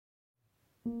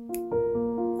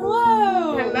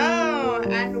Hello! Hello,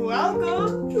 and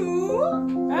welcome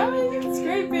to Bowing and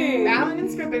Scraping! Bowing and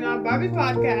Scripping on Barbie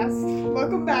Podcast.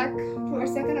 Welcome back to our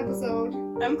second episode.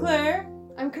 I'm Claire.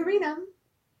 I'm Karina.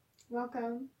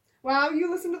 Welcome. Wow, you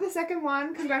listened to the second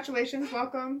one. Congratulations,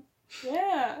 welcome.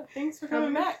 Yeah, thanks for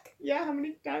coming back. Yeah, how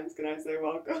many times can I say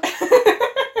welcome?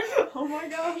 Oh my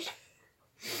gosh.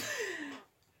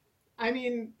 I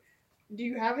mean, do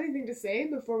you have anything to say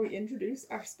before we introduce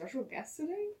our special guest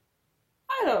today?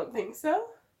 I don't think so.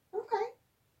 Okay.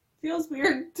 Feels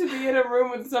weird to be in a room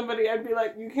with somebody and be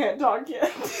like, you can't talk yet.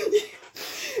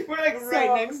 We're like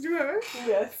right next to her.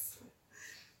 Yes.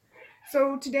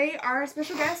 So today our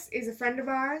special guest is a friend of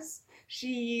ours.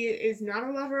 She is not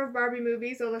a lover of Barbie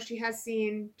movies, although she has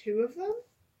seen 2 of them.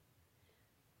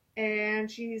 And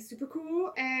she's super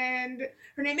cool, and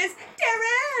her name is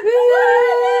Taeryn!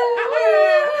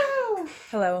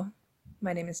 Hello,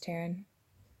 my name is Taeryn.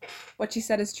 What she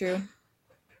said is true.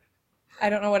 I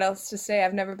don't know what else to say.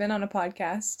 I've never been on a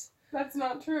podcast. That's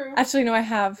not true. Actually, no, I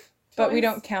have, but we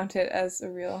Twice. don't count it as a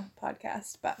real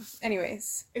podcast. But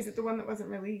anyways. Is it the one that wasn't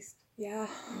released? Yeah.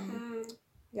 Mm.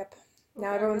 Yep.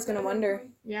 Now everyone's going to wonder.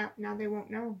 Yeah, now they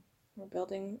won't know. We're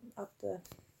building up the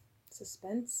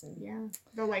suspense. And Yeah.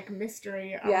 The,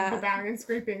 mystery of Yeah. the Bowing and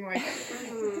Scraping,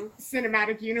 Mhm.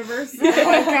 cinematic universe.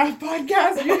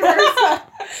 Podcast universe.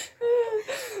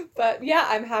 But yeah,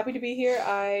 I'm happy to be here.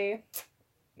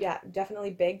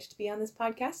 Definitely begged to be on this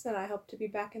podcast, and I hope to be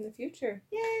back in the future.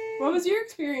 Yay! What was your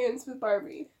experience with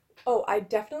Barbie? Oh, I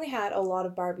definitely had a lot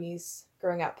of Barbies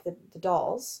growing up, the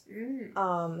dolls,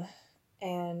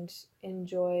 and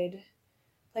enjoyed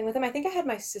playing with them. I think I had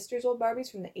my sister's old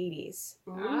Barbies from the 80s,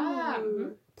 Ah.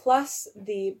 Ooh. plus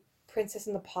the Princess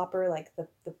and the Pauper, like the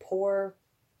poor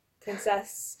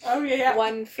princess Oh, yeah.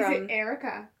 one Is from... it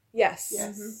Erica? Yes.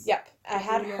 Yes. Yep. I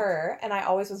had Yeah. her, and I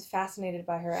always was fascinated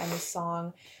by her and the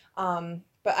song.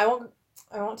 But I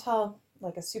won't tell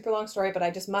like a super long story, but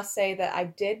I just must say that I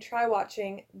did try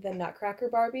watching the Nutcracker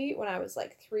Barbie when I was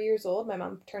like 3 years old. My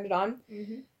mom turned it on.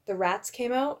 Mm-hmm. The rats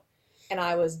came out, and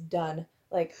I was done.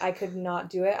 Like, I could not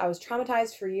do it. I was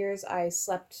traumatized for years. I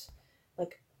slept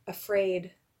like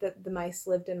afraid that the mice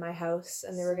lived in my house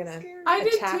and they were gonna I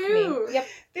did attack too. me. Yep.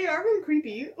 They are really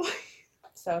creepy.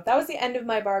 So that was the end of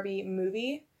my Barbie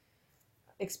movie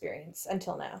experience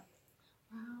until now.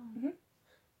 Wow.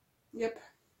 Yep.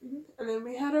 Mhm. And then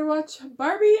we had her watch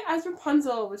Barbie as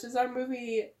Rapunzel, which is our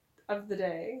movie of the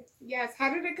day. Yes,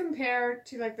 how did it compare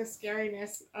to the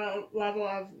scariness level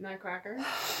of Nutcracker? Were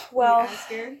Well, you as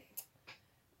scared?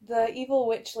 the evil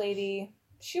witch lady,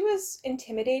 she was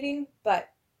intimidating but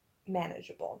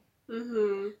manageable.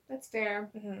 Mm-hmm. That's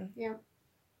fair. Mm-hmm.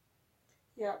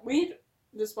 Yeah, we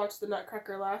just watched the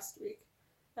Nutcracker last week,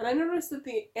 and I noticed that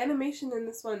the animation in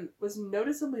this one was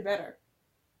noticeably better.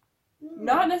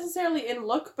 Not necessarily in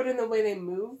look, but in the way they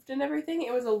moved and everything.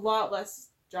 It was a lot less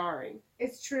jarring.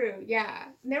 It's true, yeah.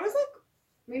 And there was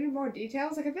maybe more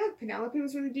details. I feel like Penelope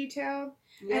was really detailed.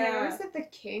 And I Yeah. noticed that the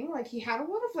king, he had a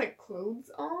lot of clothes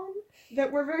on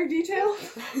that were very detailed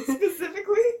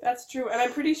specifically. That's true, and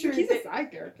I'm pretty sure He's they, a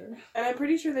side character. they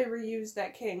reused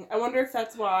that king. I wonder if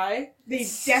that's why. They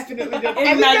definitely did.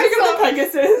 In Magic of the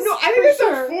Pegasus. No, I think I saw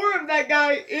for 4 of that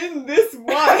guy in this one.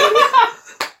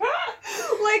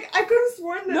 I could have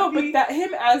sworn that No, but that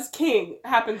him as king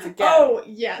happens again. Oh,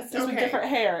 yes, Just okay. with different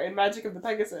hair in Magic of the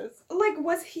Pegasus.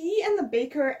 Was he and the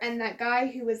baker and that guy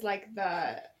who was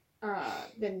the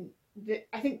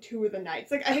I think 2 of the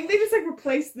knights. I think they just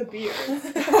replaced the beards.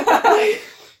 I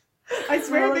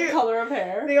swear Similar color of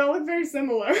hair. they all look very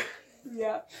similar.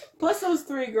 Yeah. Plus those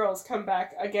 3 girls come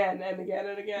back again and again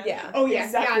and again. Yeah. Oh yes,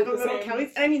 Exactly the the little same.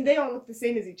 Kellys. I mean, they all look the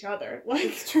same as each other.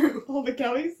 It's true. All the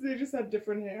Kellys, they just have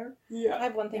different hair. I Yeah.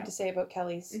 have one thing Yeah. to say about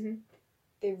Kelly's. Mhm.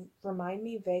 They remind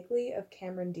me vaguely of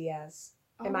Cameron Diaz.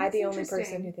 Oh, Am I that's the only interesting.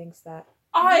 person who thinks that?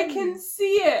 I can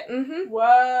see it. Mm-hmm. Whoa.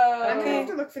 I'm gonna Okay. have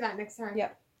to look for that next time.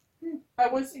 Yep. I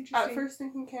was Interesting. at first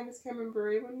thinking Candace Cameron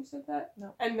Bure when you said that.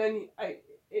 No. And then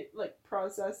it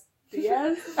processed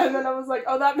Diaz. And then I was like,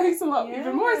 oh, that makes a lot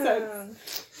even more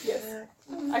sense. Yes.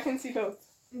 Yeah. I can see both.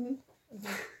 Mhm.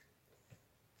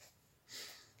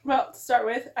 Well, to start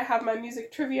with, I have my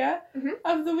music trivia Mhm.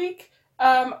 of the week.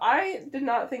 I did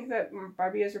not think that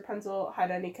Barbie as Rapunzel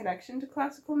had any connection to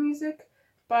classical music,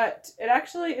 but it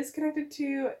actually is connected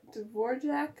to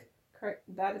Dvorak. Correct,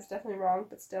 that is definitely wrong,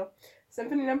 but still.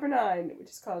 Symphony No. 9, which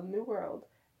is called New World,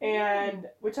 and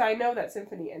which I know that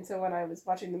symphony, and so when I was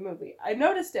watching the movie, I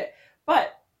noticed it.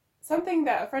 But something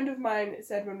that a friend of mine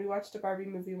said when we watched a Barbie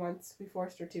movie once, we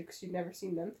forced her to because she'd never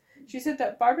seen them, she said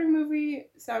that Barbie movie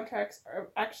soundtracks are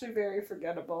actually very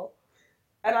forgettable.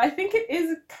 And I think it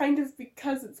is kind of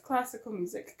because it's classical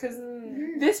music. Because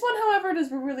Mhm. this one, however,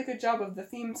 does a really good job of the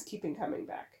themes keeping coming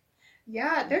back.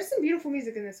 Yeah, there's some beautiful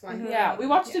music in this one. Mhm. Yeah, we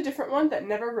watched Yeah. a different one that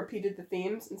never repeated the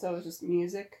themes, and so it was just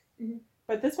music. Mhm.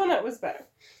 But this one, it was better.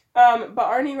 But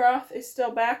Arnie Roth is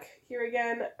still back here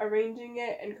again, arranging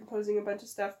it and composing a bunch of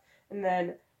stuff. And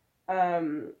then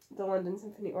the London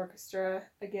Symphony Orchestra,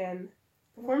 again,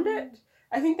 performed it.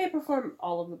 I think they perform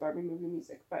all of the Barbie movie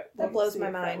music, but That we'll blows see my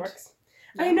if that mind. works.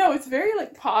 Yeah. I know, it's very,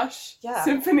 like, posh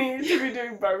symphony to be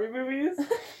doing Barbie movies.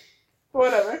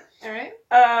 Whatever. Alright.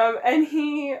 And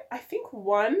he, I think,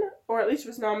 won, or at least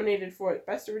was nominated for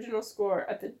Best Original Score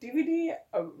at the DVD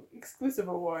Exclusive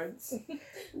Awards,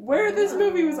 where this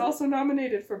movie was also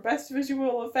nominated for Best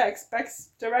Visual Effects,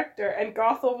 Best Director, and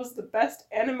Gothel was the Best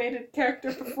Animated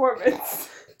Character Performance.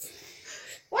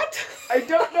 What? I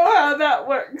don't know how that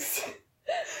works.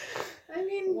 I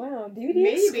mean, Wow, DVD maybe.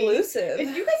 exclusive.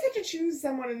 If you guys had to choose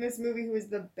someone in this movie who is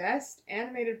the best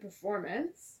animated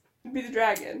performance... It'd be the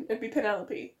dragon. It'd be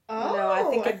Penelope. Oh, No, I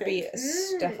think I it'd be think.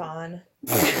 Stefan.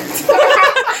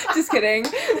 Just kidding.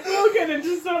 We'll get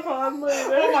into stuff on later.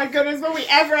 Oh my goodness, will we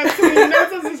ever have so many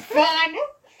notes? This is fun!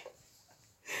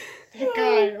 That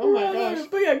guy, oh my gosh.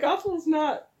 But yeah, Gothel's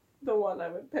not the one I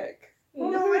would pick.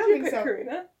 Well, No, who I would don't you think pick, so.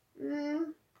 Karina?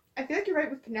 I feel like you're right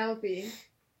with Penelope.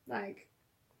 Like,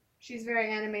 she's very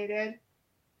animated.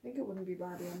 I think it wouldn't be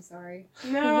Barbie, I'm sorry.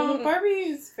 No,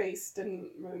 Barbie's face didn't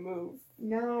really move.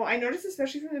 No, I noticed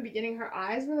especially from the beginning, her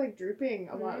eyes were like drooping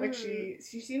a lot. Like she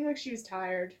seemed like she was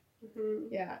tired. Mm-hmm.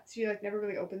 Yeah, she like never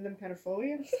really opened them kind of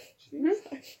fully.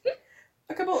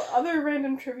 A couple other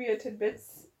random trivia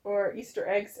tidbits, or Easter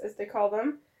eggs as they call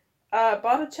them.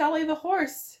 Botticelli the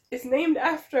horse is named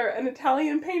after an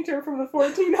Italian painter from the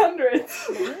 1400s.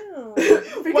 Wow.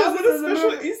 Because What this a is a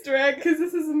special movie- Easter egg! Because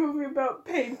this is a movie about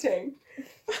painting.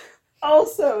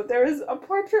 Also, there is a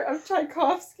portrait of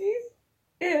Tchaikovsky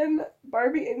in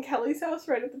Barbie and Kelly's house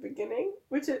right at the beginning,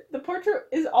 the portrait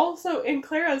is also in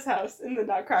Clara's house in the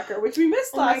Nutcracker, which we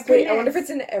missed Oh my last Wait, week. I wonder if it's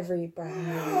in every Barbie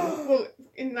movie. Well,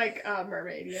 in like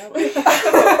Mermaid, yeah.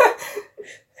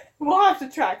 We'll have to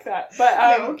track that. But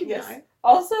Yeah, keep an yes. eye.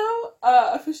 Also,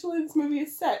 officially this movie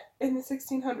is set in the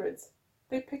 1600s.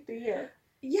 They picked a year.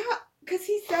 Yeah, because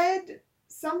he said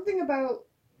something about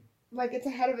like it's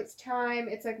ahead of its time.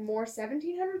 It's like more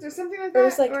 1700s or something like that.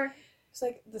 Or it's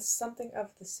like the something of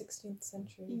the 16th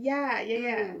century. yeah.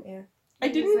 Yeah. I He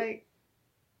was didn't like,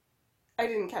 I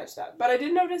didn't catch that, but I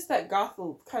did notice that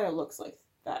Gothel kind of looks like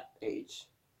that age,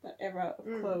 that era of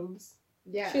clothes.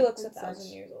 yeah, She looks and 1,000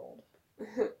 such. years old.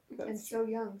 and That's so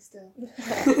young still.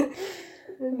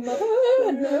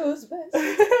 Mother knows best.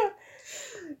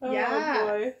 Oh, Yeah.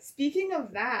 boy. Speaking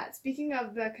of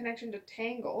the connection to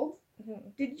Tangled,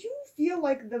 Mhm. did you feel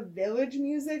like the village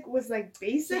music was like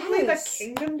basically Yes. the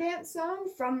Kingdom Dance song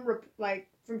from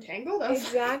Tangled? I was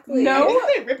Exactly. No. I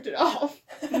think they ripped it off.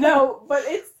 No, but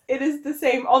it is the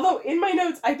same. Although in my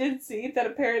notes I did see that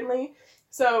apparently,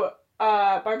 so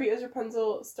Barbie as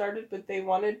Rapunzel started, but they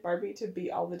wanted Barbie to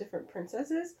be all the different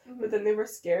princesses, but then they were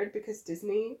scared because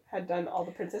Disney had done all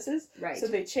the princesses, Right. so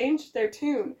they changed their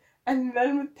tune. And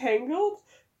then with Tangled,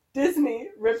 Disney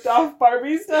ripped off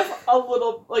Barbie stuff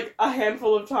a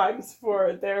handful of times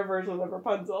for their version of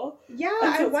Rapunzel. Yeah,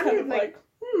 And so I it's wondered kind of like,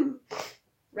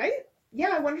 right? Yeah,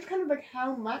 I wondered kind of like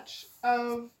how much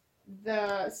of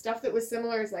the stuff that was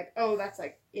similar is like, oh, that's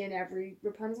like in every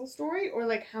Rapunzel story, or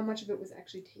like how much of it was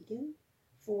actually taken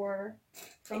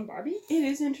from Barbie. It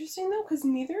is interesting though, because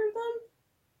neither of them,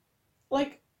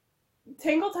 like,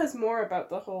 Tangled has more about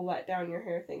the whole let down your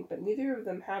hair thing, but neither of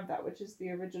them have that, which is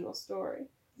the original story.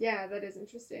 Yeah, that is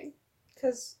interesting.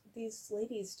 Because these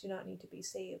ladies do not need to be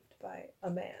saved by a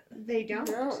man. They don't.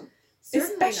 No.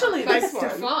 Certainly Especially not by this one.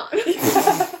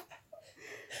 Stefan.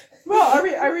 Well,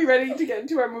 are we ready to get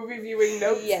into our movie viewing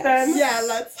notes Yes. then? Yeah,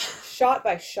 let's. Shot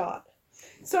by shot.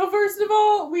 So first of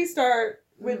all, we start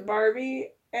with Mhm.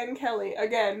 Barbie and Kelly,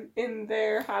 again, in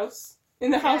their house. In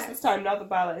the house Yes. this time, not the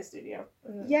ballet studio.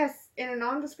 Yes, in a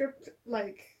nondescript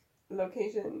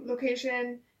Location.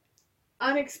 location,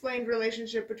 unexplained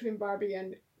relationship between Barbie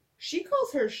and she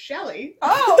calls her Shelly.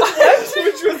 Oh!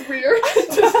 Which was weird.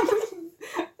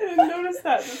 I didn't notice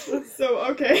that. This was So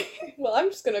okay. Well,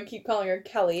 I'm just gonna keep calling her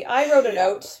Kelly. I wrote a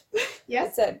note. It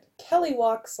Yes. said, Kelly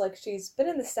walks like she's been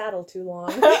in the saddle too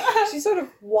long. She sort of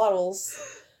waddles.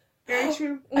 Very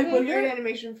true. I Mhm. wonder- Weird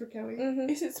animation for Kelly. Mm-hmm.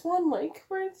 Is it Swan Lake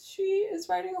where she is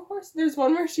riding a horse? There's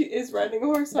one where she is riding a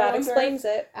horse. That I wonder explains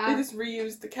it. if They just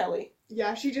reused the Kelly.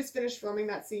 Yeah, she just finished filming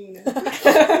that scene.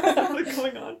 And what's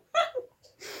going on?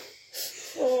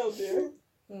 Oh dear.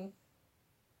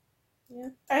 Yeah.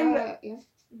 And Yeah.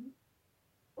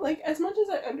 like, as much as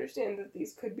I understand that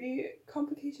these could be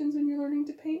complications when you're learning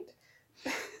to paint,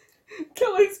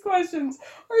 Kelly's questions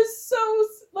are so,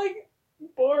 like,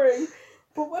 boring.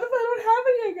 But what if I don't have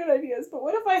any good ideas? But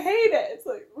what if I hate it? It's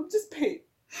like, well, just paint.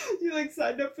 You, like,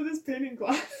 signed up for this painting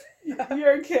class.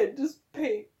 You're a kid, just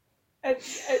paint. And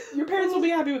your parents will be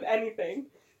happy with anything.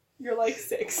 You're like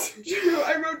 6. True,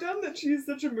 I wrote down that she is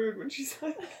such a mood when she's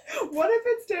like, what if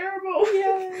it's terrible?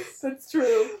 Yes, that's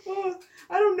true. Oh,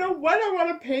 I don't know what I want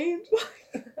to paint.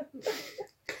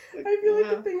 I feel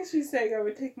like the things she's saying I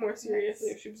would take more seriously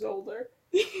if she was older.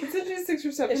 Since she's 6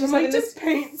 or 7, I'm like, just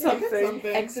paint something.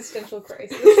 Existential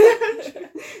crisis.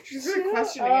 She's really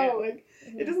questioning it. Like,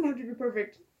 it doesn't have to be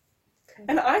perfect.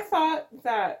 And I thought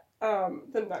that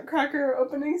the Nutcracker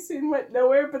opening scene went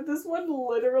nowhere, but this one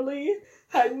literally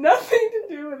had nothing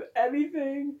to do with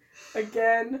anything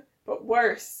again, but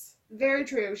worse. Very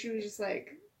true. She was just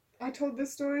like, I told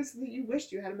this story so that you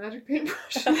wished you had a magic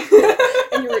paintbrush.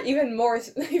 And you were even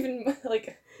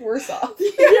like, worse off.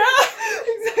 Yeah,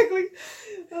 exactly.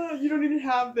 You don't even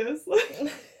have this.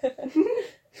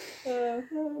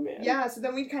 Oh, man. Yeah, so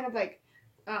then we kind of like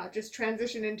just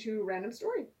transition into random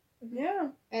story. Yeah.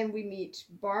 And we meet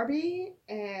Barbie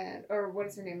or what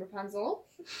is her name, Rapunzel,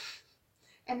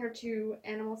 and her 2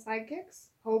 animal sidekicks,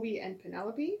 Hobie and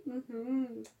Penelope.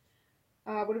 Mm-hmm.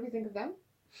 What do we think of them?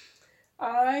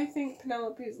 I think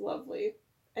Penelope is lovely.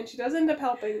 And she does end up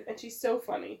helping, and she's so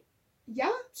funny.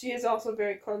 Yeah. She is also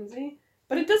very clumsy,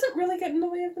 but it doesn't really get in the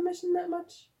way of the mission that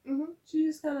much. Mm-hmm.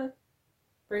 She's just kind of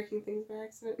breaking things by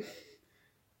accident.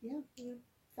 Yeah.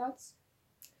 Thoughts?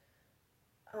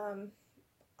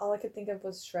 All I could think of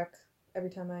was Shrek every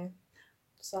time I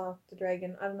saw the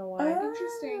dragon. I don't know why.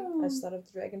 Interesting. I just thought of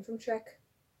the dragon from Shrek.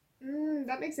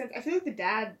 That makes sense. I feel like the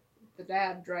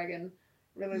dad dragon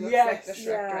really looks like the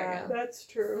Shrek dragon. That's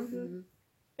true. Mm-hmm.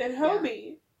 And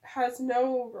Hobie has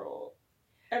no role.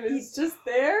 And is just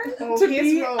there Oh, to his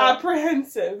be role.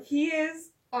 apprehensive. He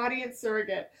is audience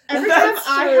surrogate. Every That's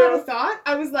time I true. had a thought,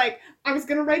 I was like, I was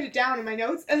gonna write it down in my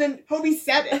notes, and then Hobie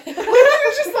said it. It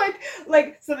was just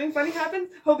like something funny happens,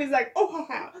 Hobie's like, oh ha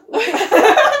ha.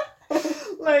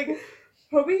 Like,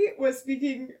 Hobie was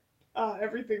speaking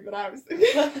everything that I was thinking.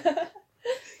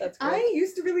 That's great. I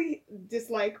used to really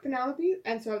dislike Penelope,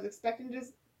 and so I was expecting to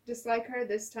dislike her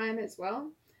this time as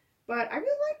well. But I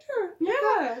really liked her.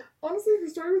 Yeah. Honestly, the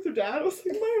story with her dad was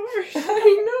like my heart.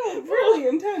 I know. Really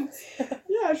intense.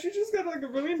 Yeah, she just got like a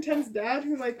really intense dad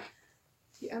who like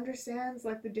he understands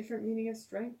like the different meaning of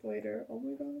strength later. Oh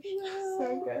my gosh.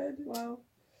 So good.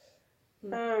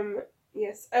 Wow.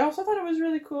 Yes. I also thought it was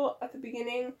really cool at the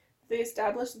beginning they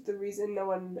established that the reason no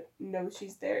one knows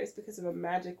she's there is because of a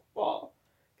magic ball.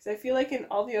 Because I feel like in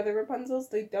all the other Rapunzels,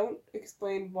 they don't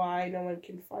explain why no one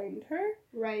can find her.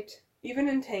 Right. Even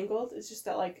in Tangled, it's just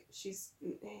that, like, she's,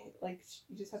 like,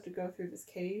 you just have to go through this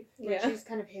cave. Yeah. She's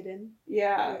kind of hidden.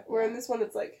 Yeah. Where in this one,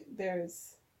 it's like,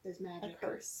 there's magic. A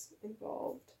curse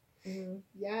involved. Mm-hmm.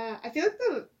 Yeah. I feel like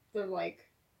the like,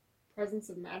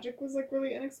 presence of magic was, like,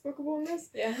 really inexplicable in this.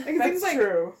 Yeah. Like, it seems like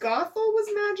true. Gothel was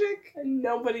magic. And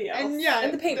nobody else. And, yeah.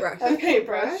 And the paintbrush. The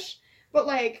paintbrush. But,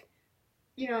 like,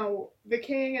 you know, the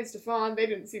king and Stefan, they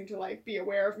didn't seem to, like, be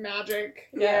aware of magic.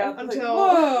 Yeah. Until...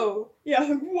 Like, whoa! Yeah,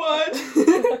 like,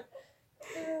 what?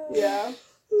 Yeah.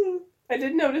 I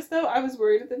did notice, though, I was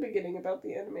worried at the beginning about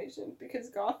the animation, because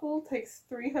Gothel takes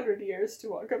 300 years to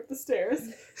walk up the stairs.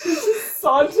 She's just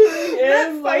sauntering in,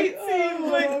 That fight like, scene,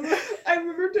 like, I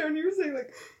remember Taeryn, you were saying,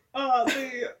 like,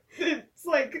 it's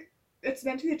like, it's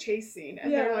meant to be a chase scene,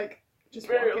 and they're, like, just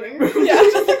barely walking. Yeah,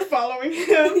 just, like, following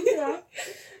him. Yeah.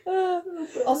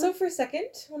 Also, for a second,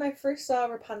 when I first saw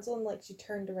Rapunzel and, like, she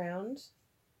turned around,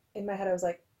 in my head I was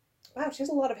like, wow, she has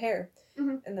a lot of hair.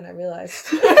 Mm-hmm. And then I realized,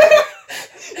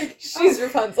 she's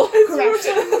Rapunzel. Correct.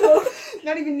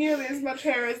 Not even nearly as much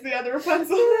hair as the other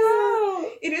Rapunzel. No.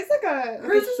 It is like a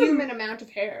Hers is human amount of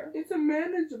hair. It's a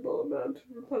manageable amount of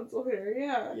Rapunzel hair,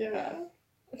 yeah. Yeah.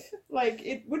 Like,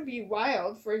 it would be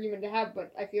wild for a human to have,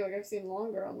 but I feel like I've seen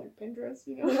longer on, like, Pinterest,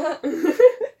 you know?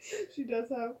 She does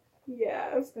have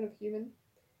Yeah. it's kind of human.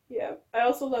 Yeah. I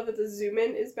also love that the zoom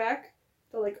in is back.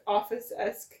 The, like,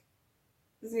 Office-esque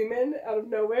zoom in out of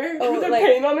nowhere. Oh, with the like-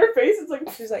 paint on her face, it's like...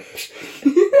 She's like,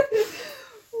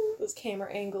 those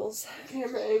camera angles.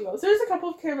 Camera angles. There's a couple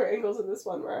of camera angles in this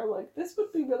one where I'm like, this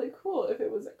would be really cool if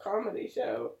it was a comedy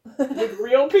show with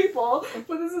real people,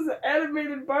 but this is an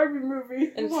animated Barbie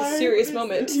movie. And it's a serious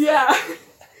moment. Yeah.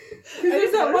 Because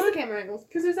There's that one. camera angles.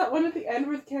 Because there's that one at the end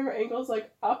where the camera angle's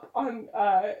like up on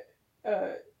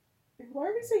why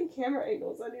are we saying camera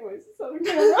angles anyways? It's on the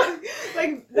camera.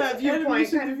 Like the viewpoint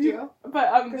Animation kind of view. deal.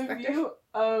 But the Perspective. view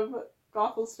of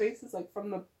Gothel's face is like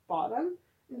from the bottom.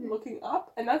 looking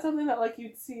up, and that's something that like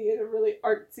you'd see in a really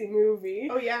artsy movie.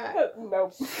 Oh yeah. But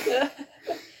nope.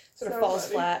 Sort of falls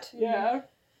funny. flat. Yeah.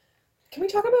 Can we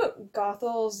talk about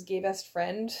Gothel's gay best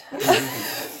friend?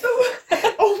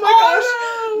 Oh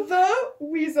my gosh, the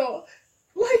weasel,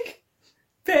 like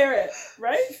Ferret,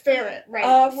 right? ferret, right?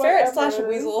 Ferret Whatever slash it is.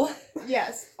 weasel.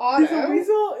 Yes, He's a Otto.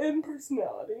 weasel in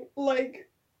personality. Like,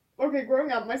 okay,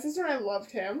 growing up, my sister and I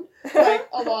loved him like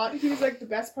a lot. He was like the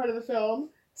best part of the film.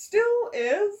 Still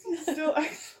is. He's still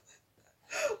excellent.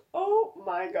 Oh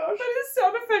my gosh. But his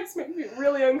sound effects make me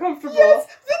really uncomfortable. Yes,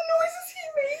 the noises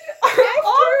he made after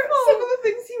awful. some of the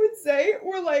things he would say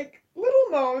were like little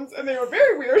moans, and they were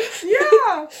very weird.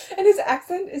 Yeah. And his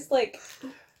accent is like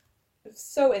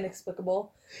so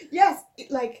inexplicable. Yes,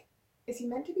 like, is he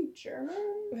meant to be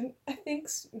German? I think,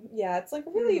 yeah, it's like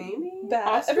really Maybe. bad,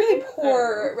 a Austrian? really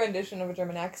poor rendition of a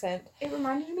German accent. It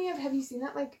reminded me of, have you seen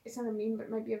that, like, it's not a meme, but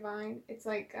it might be a Vine. It's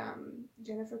like,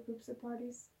 Jennifer poops at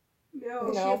parties. No.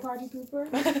 Is she No. a party pooper?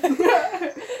 Yeah.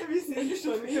 Have you seen it? You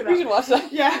should look it You up. should watch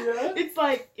that. Yeah. Yeah. It's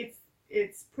like,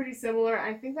 it's pretty similar.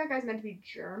 I think that guy's meant to be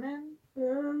German,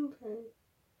 Okay.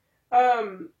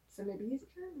 so maybe he's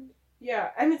German. Yeah,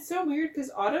 and it's so weird because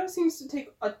Otto seems to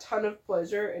take a ton of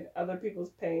pleasure in other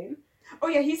people's pain. Oh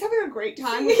yeah, he's having a great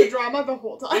time with the drama the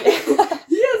whole time.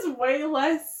 He has way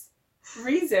less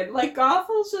reason. Like,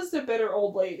 Gothel's just a bitter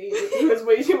old lady who has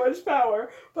way too much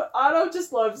power, but Otto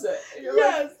just loves it. And you're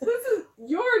Yes. like,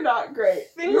 you're not great.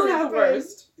 Things You're the happen.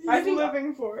 worst. He's I think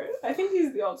living for it. I think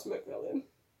he's the ultimate villain.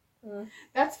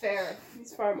 That's fair.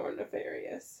 He's far more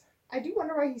nefarious. I do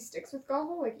wonder why he sticks with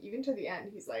Gothel. Like, even to the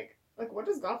end, he's like, what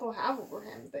does Gothel have over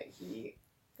him that he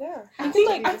Yeah. has I think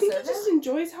to be he servant? just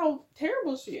enjoys how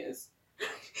terrible she is.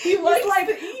 He He's likes like,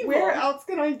 the evil. where else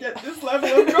can I get this level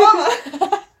of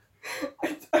drama?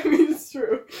 I mean, it's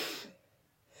true.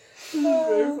 This is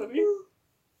very funny.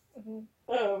 Mhm.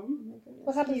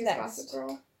 What happens next?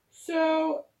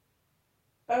 So,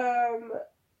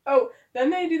 then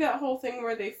they do that whole thing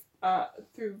where they,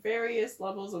 through various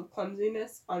levels of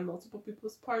clumsiness on multiple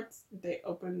people's parts, they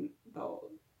open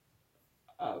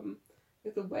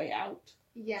the way out.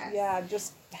 Yes. Yeah,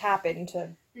 just happened to.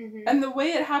 Mm-hmm. And the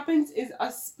way it happens is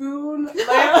a spoon lands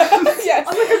Yes.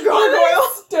 on like a gargoyle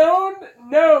stone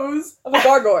nose Of a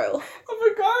gargoyle. of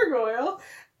a gargoyle,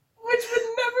 which would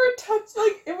never touch,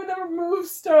 like, it would never move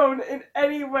stone in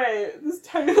any way. This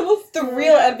tiny little The spoon.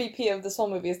 real MVP of this whole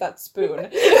movie is that spoon.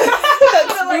 That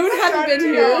spoon hadn't been started it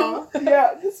here. off.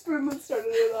 Yeah, the spoon that started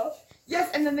it off. Yes,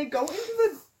 and then they go into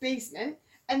the basement,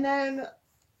 and then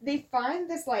they find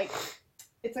this, like,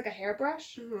 it's like a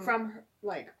hairbrush Mhm. from, her,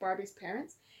 like, Barbie's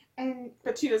parents. And,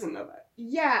 But she doesn't know that.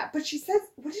 yeah, but she says,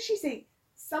 what did she say?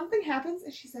 Something happens,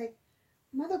 and she's like,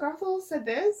 Mother Gothel said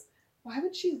this? Why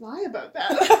would she lie about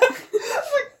that?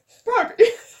 Like, Barbie.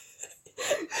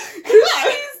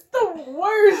 She's the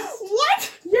worst.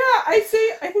 What? Yeah, I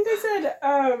think I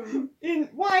said,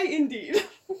 Why indeed?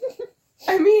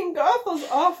 I mean, Gothel's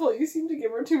awful. You seem to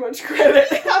give her too much credit.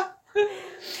 Yeah.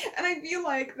 And I feel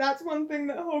like that's one thing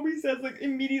that Hobie says, like,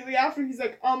 immediately after. He's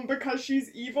like, because she's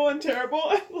evil and terrible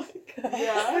and, like,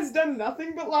 Yeah. has done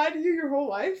nothing but lie to you your whole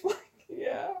life.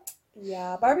 Yeah.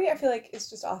 Yeah, Barbie, I feel like, is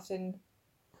just often,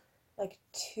 like,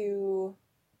 too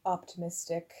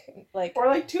optimistic. Like, Or,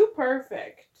 like, too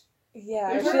perfect. yeah,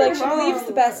 There's she, nothing like, she wrong believes the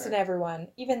with best her. in everyone,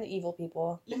 even the evil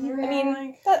people. Even, I mean,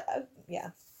 like, that,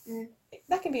 yeah. Mm.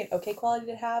 That can be an okay quality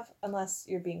to have, unless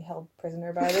you're being held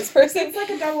prisoner by this person. It's like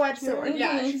a double-edged sword.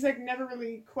 Yeah, Mhm. she's, like, never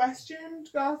really questioned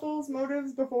Gothel's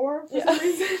motives before, for Yeah. some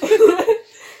reason.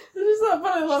 This is not,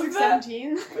 but I love She's that. like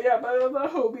 17. But yeah, but I love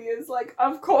that Hobie is like,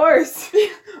 of course.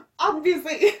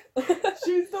 Obviously.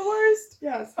 She's the worst.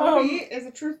 Yes, Um, Hobie is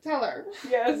a truth teller.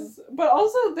 Yes, but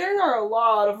also there are a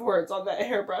lot of words on that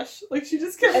hairbrush. Like, she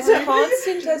just kept As reading,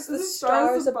 constant as the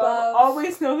stars above.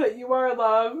 Always know that you are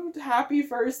loved. Happy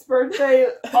first birthday.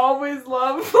 Always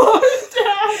love, Mom and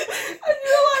Dad. And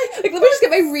you're like, Like, let me just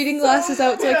get my reading glasses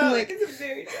out so I Yeah, can, like... it's a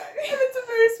very and tiny. it's a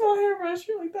very small hairbrush.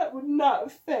 You're like, that would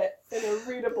not fit in a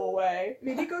readable way.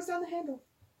 Maybe it goes down the handle.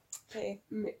 Okay.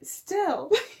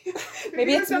 Still.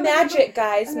 Maybe it it's goes down the magic,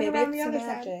 guys. and then Maybe around the it's other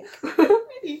side. magic.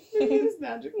 Maybe it is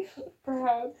magic.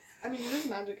 Perhaps. I mean, it is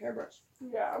magic hairbrush.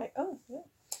 Yeah. Like, oh, yeah.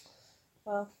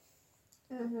 Well,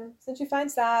 Mm-hmm. so she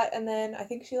finds that, and then I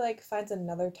think she, like, finds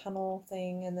another tunnel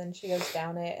thing, and then she goes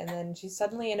down it, and then she's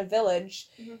suddenly in a village,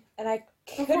 Mhm. and I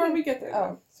Before couldn't... we get there, Oh.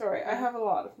 though, sorry, I have a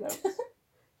lot of notes.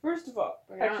 First of all,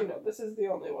 Bring it actually, on. no, this is the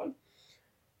only one.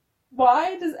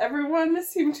 Why does everyone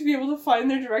seem to be able to find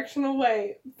their directional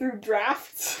way through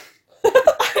drafts? I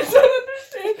don't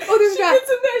understand. Oh, there's she draft.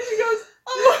 gets in there, she goes,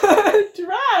 oh,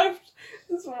 draft.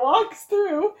 Just walks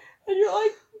through, and you're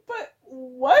like, but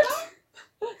what?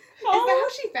 Is that how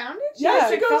she found it? She Yeah, just,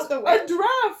 she like, goes, felt the a wind?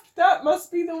 draft. That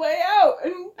must be the way out.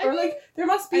 And I mean, there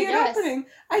must be I an guess. opening.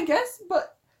 I guess,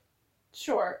 but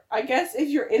sure. I guess if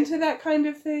you're into that kind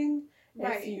of thing,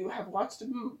 if you have watched a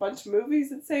bunch of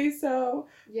movies that say so.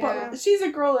 Yeah. But she's a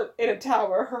girl in a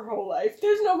tower her whole life.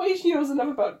 There's no way she knows enough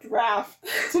about draft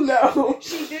to know.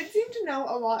 She did seem to know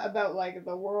a lot about, like,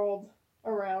 the world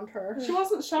around her. She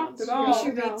wasn't shocked at Yeah, all.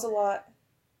 She reads a lot.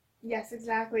 Yes,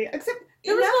 exactly. Except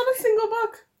There was enough not a single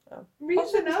book. reads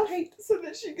Also, enough hate. so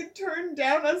that she could turn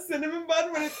down a cinnamon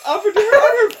bun when it's offered to her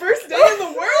on her first day in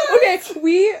the world. Okay,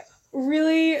 we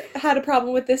really had a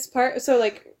problem with this part. So,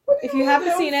 like, if you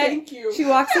haven't seen it, Thank you. she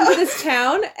walks into this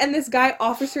town, and this guy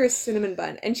offers her a cinnamon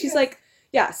bun. And she's like,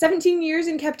 yeah, 17 years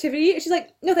in captivity. And she's like,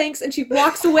 no thanks. And she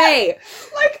walks away.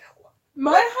 Like,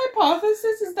 my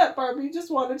hypothesis is that Barbie just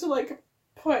wanted to, like,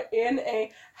 put in a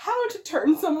how to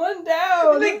turn someone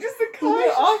down. Like, just the When color.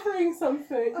 you're offering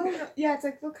something. Oh, no. Yeah, it's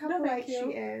like, look how No, polite thank she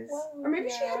you. is. Well, Or maybe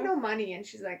she yeah. had no money and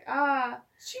she's like,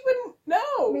 She wouldn't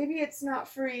know. maybe it's not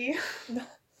free.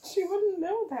 She wouldn't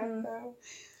know that, Mm. though.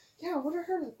 Yeah,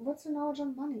 what's her knowledge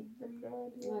on money? I have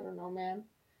no I idea. don't know, man.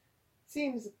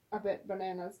 Seems a bit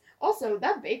bananas. Also,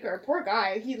 that baker, poor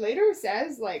guy, he later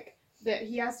says, like, that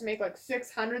he has to make, like,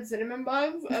 600 cinnamon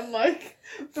buns and, like,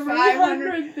 500.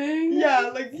 300 things. Yeah,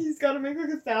 like, he's got to make, like,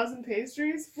 1,000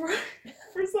 pastries for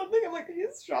something. I'm like,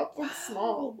 his shop looks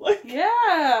small. Like,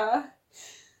 Yeah.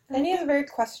 And he has a very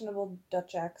questionable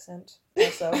Dutch accent.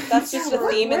 Also, that's just a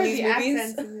theme in Where are these the movies.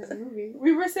 accents in this movie?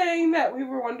 We were saying that we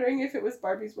were wondering if it was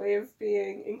Barbie's way of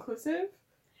being inclusive,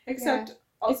 except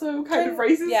also kind of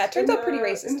racist. Yeah, it turns in out pretty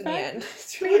racist in the fact. end.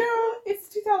 But, you know, it's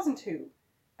 2002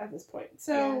 at this point, Yeah,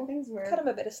 so things were, Cut him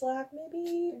a bit of slack,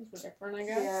 maybe. things were different, I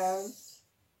guess.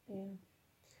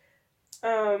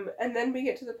 Yeah. And then we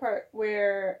get to the part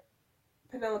where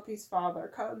Penelope's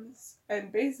father comes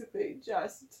and basically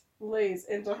just lays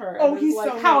into her. Oh, and is he's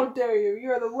like, so how mean. dare you?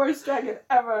 You're the worst dragon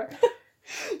ever.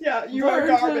 Yeah, you are Learn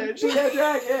to garbage. be a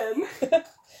dragon.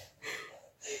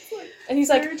 And he's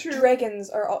like, Very true. dragons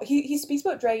are all. He speaks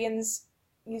about dragons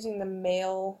using the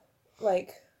male,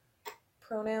 like,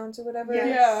 pronouns or whatever. Yes.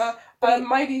 Yeah, But a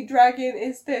mighty dragon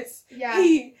is this. Yeah.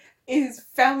 He is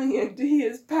valiant. He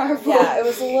is powerful. Yeah, it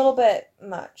was a little bit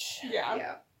much. Yeah.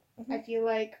 Yeah. Mhm. I feel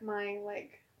like my,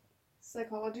 like,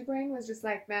 psychology brain was just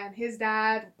like, man, his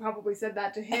dad probably said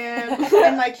that to him,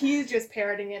 and, like, he's just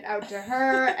parroting it out to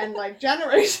her, and, like,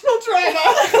 generational trauma.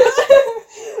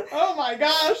 Oh my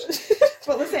gosh.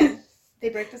 But listen, they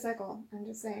break the cycle. I'm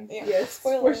just saying. Yeah. Yes.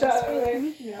 Spoiler,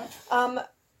 Foreshadowing. Yeah.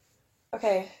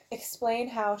 Okay, explain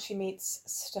how she meets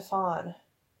Stefan.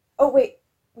 Oh, wait,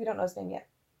 we don't know his name yet.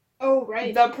 Oh,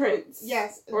 right. The prince.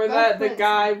 Yes. Or the the prince.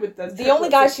 guy with the The only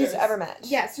guy sisters. she's ever met.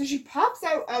 Yeah, so she pops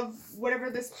out of whatever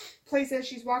this place is.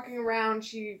 She's walking around.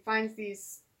 She finds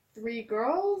these 3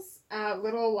 girls,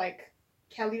 little, like,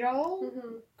 Kelly doll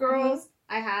Mhm. girls.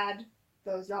 I had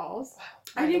those dolls.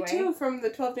 I by the did way. too from the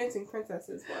 12 Dancing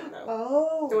Princesses one though.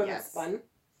 Oh, the one yes. that's fun.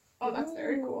 Oh, that's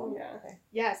very cool. Yeah.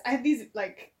 Yes, I have these,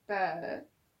 like, the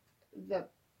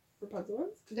Rapunzel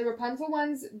ones? Rapunzel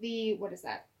ones, what is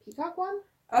that, peacock one?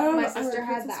 Oh, My the sister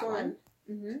had princess that one.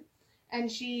 Mm-hmm.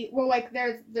 And she, well, like,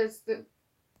 there's the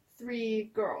 3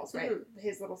 girls, right?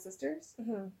 His little sisters.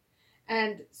 Mm-hmm.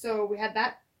 And so we had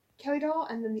that Kelly doll,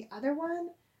 and then the other one,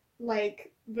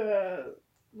 like,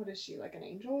 what is she, like an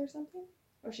angel or something?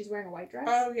 Or she's wearing a white dress?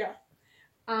 Oh, yeah.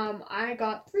 I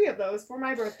got 3 of those for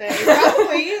my birthday,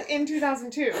 probably in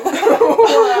 2002.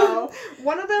 Wow.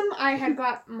 One of them I had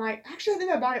got actually I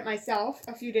think I bought it myself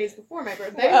a few days before my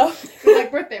birthday. Well, For,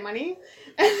 like, birthday money.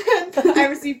 And then I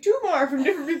received 2 more from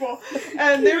different people.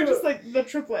 And they were just, like, the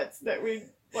triplets that we,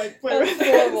 like, play That's with.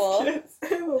 adorable. Yes.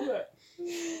 I love it.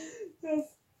 Yes.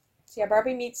 so yeah,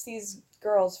 Barbie meets these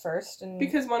girls first, and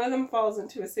Because one of them falls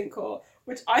into a sinkhole,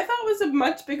 which I thought was a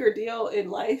much bigger deal in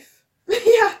life.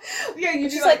 Yeah. Yeah, you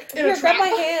she's just, like, in a here, grab my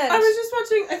trap. hand. I was just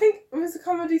watching, I think it was a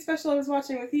comedy special I was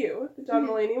watching with you, the John Mhm.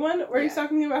 Mulaney one, where he's Yeah.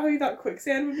 talking about how he thought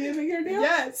quicksand would be a bigger deal.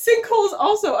 Yes. Sinkholes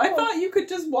also. I thought you could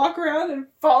just walk around and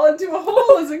fall into a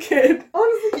hole as a kid.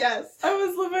 Honestly, yes. I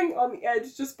was living on the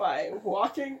edge just by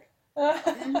walking.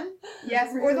 Mhm.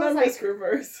 Yes, or Reason those, I'm like, risk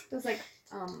reverse. those, like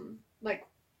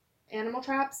animal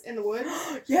traps in the woods.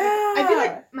 Yeah. I feel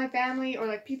like my family or,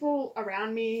 like, people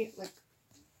around me, like,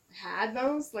 had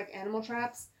those, like, animal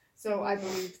traps. So I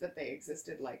believed that they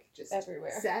existed, like, just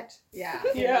Everywhere. set. Yeah.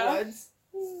 Yeah. In the woods.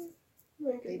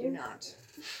 My They do goodness.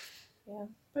 not.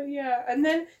 But yeah, and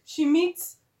then she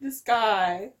meets this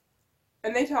guy,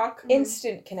 and they talk.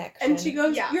 Instant connection. And she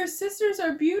goes, Yeah. "Your sisters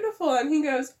are beautiful," and he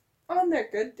goes, "On their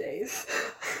good days."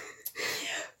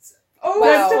 Oh,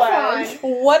 Wow. Stefan.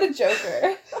 What a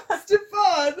joker.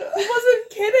 Stefan. He wasn't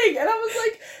kidding, and I was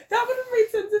like, that would have made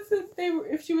sense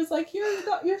if she was like,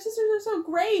 your sisters are so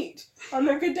great on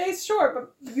their good days, sure,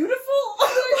 but beautiful on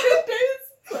their good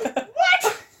days. Like,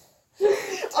 what?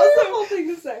 Terrible thing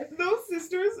to say. Those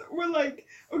sisters were like,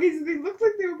 okay, so they looked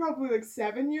like they were probably like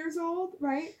 7 years old,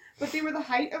 right? But they were the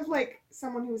height of like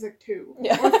someone who was like 2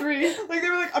 Yeah. or 3. Like they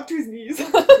were like up to his knees. I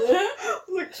was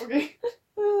like, okay.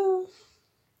 Oh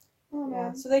Yeah,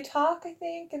 man. so they talk, I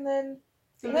think, and then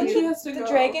And then she has to the go.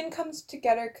 dragon comes to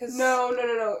get her because No.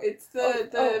 It's the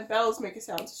Oh. bells make a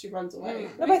sound, so she runs away.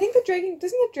 No, but I think the dragon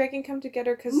doesn't the dragon come to get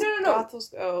her because No.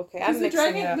 Gothel's. Oh, okay, I'm Because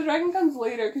mixing it up. the dragon comes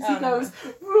later because Oh, he never goes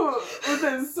with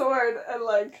his sword and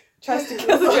like Tries to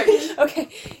kill the dragon. Okay,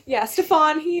 yeah,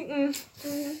 Stefan.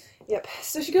 Yep.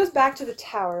 So she goes back to the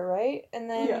tower, right? And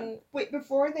then Yeah. Wait,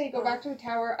 before they go back to the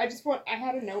tower, I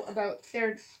had a note about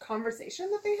their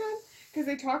conversation that they had. Because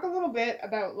they talk a little bit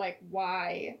about, like,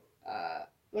 why,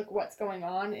 like, what's going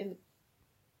on in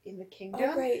the kingdom.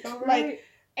 oh, right. Like,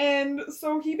 and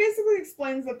so he basically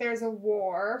explains that there's a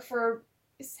war for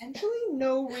essentially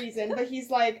no reason, but he's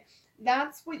like,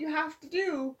 that's what you have to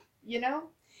do, you know?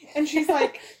 And she's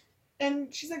like,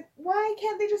 why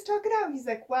can't they just talk it out? He's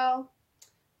like, well,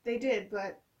 they did,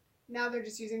 but now they're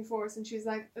just using force. And she's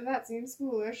like, that seems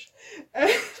foolish.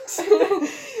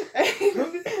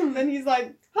 And then he's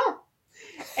like, huh.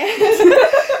 And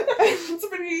it's a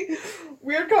pretty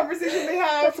weird conversation they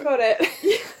have. That's about it.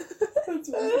 That's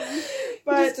really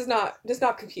But It just does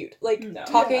not compute. Like No.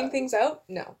 talking Yeah. things out.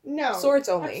 No. no. Swords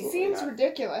only. It Absolutely seems not.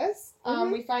 ridiculous.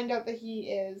 Mhm. We find out that he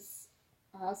is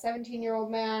a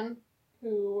 17-year-old man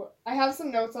who I have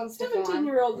some notes on Stefan.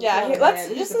 17-year-old. Yeah. Here, let's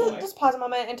man. just He's a boy. just pause a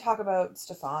moment and talk about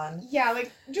Stefan. Yeah,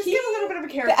 like just He- give a little bit of a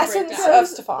character the essence breakdown. of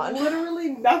Stefan. Literally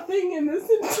nothing in this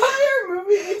entire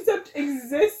movie except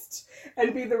exist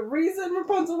and be the reason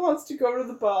Rapunzel wants to go to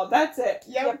the ball. That's it.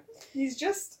 Yep. He's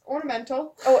just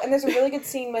ornamental. Oh, and there's a really good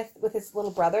scene with his little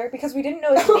brother because we didn't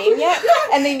know his name yet,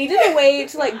 and they needed a way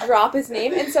to like drop his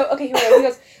name. And so, okay, here we go. He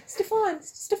goes, Stefan.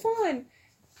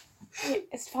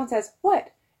 And Stefan says,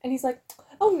 what? And he's like,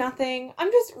 oh, nothing.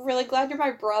 I'm just really glad you're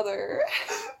my brother.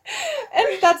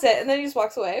 And that's it. And then he just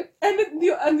walks away. And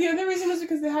the other reason was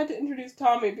because they had to introduce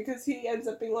Tommy because he ends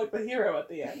up being like the hero at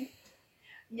the end.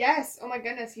 Yes. Oh my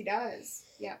goodness, he does.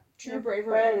 Yeah. True Yeah.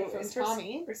 bravery But from anyways,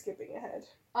 Tommy. We're skipping ahead.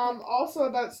 Also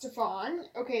about Stefan.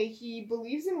 Okay, he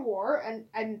believes in war, and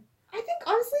I think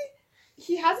honestly,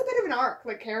 he has a bit of an arc,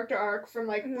 like character arc, from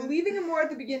like Mhm. believing in war at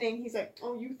the beginning. He's like,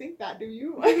 oh, you think that, do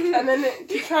you? And then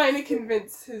trying to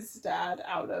convince his dad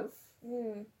out of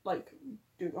like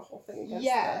doing a whole thing against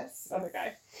Yes. the other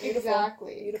guy. Beautiful.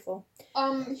 Exactly. Beautiful.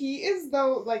 He is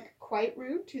though like quite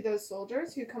rude to those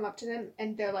soldiers who come up to them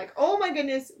and they're like, "Oh my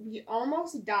goodness, we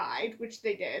almost died," which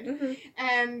they did, Mm-hmm.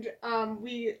 and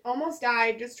we almost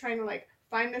died just trying to like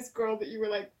find this girl that you were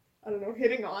like, I don't know,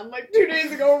 hitting on like 2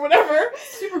 days ago or whatever.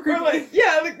 Super Or creepy. like,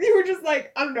 yeah, like you were just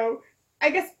like, I don't know. I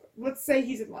guess let's say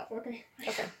he's in love. Okay.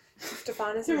 Okay.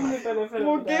 Stefan is Give in him love. the benefit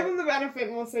We'll of the give doubt. him the benefit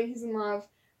and we'll say he's in love.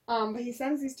 But he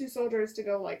sends these 2 soldiers to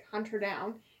go like hunt her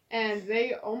down, and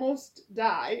they almost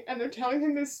die. And they're telling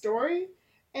him this story,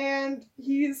 and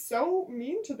he's so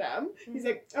mean to them. He's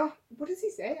like, oh, what does he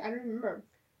say? I don't remember.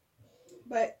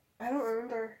 But I don't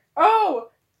remember. Oh!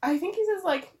 I think he says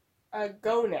like,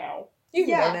 go now. You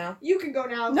can go now. You can go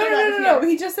now. No.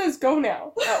 He just says go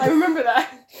now. I remember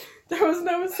that. There was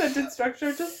no sentence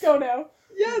structure, just go now.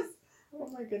 Yes. Oh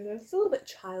my goodness. It's a little bit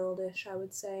childish, I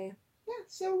would say. Yeah,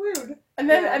 so rude. And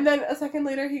then Yeah. and then a second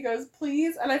later he goes,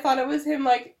 please, and I thought it was him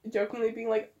like jokingly being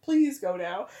like, please go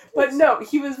now. But no,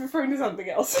 he was referring to something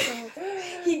else.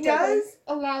 He does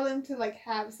allow them to like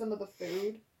have some of the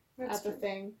food at the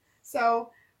thing.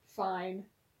 So, fine.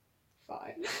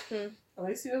 At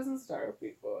least he doesn't starve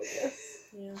people, I guess.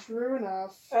 Yeah. True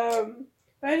enough.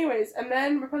 But anyways, and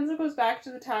then Rapunzel goes back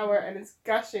to the tower and is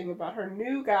gushing about her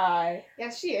new guy,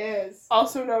 Yes, she is.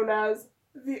 also known as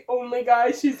the only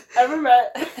guy she's ever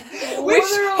met. Which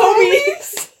Literally.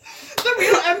 homies? The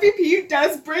real MVP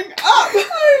does bring up.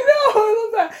 I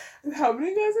love that. And how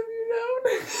many guys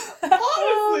have you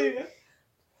known? Honestly.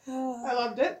 I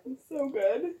loved it. It's so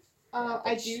good.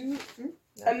 I do.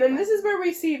 And then this is where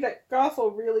we see that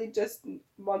Gothel really just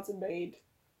wants a maid.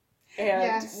 And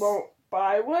Yes. won't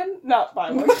buy one. Not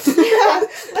buy one. Yeah.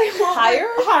 Like, well,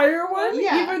 Hire one,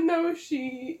 Yeah. even though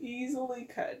she easily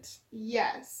could.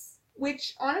 Yes.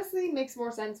 Which honestly makes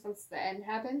more sense once the end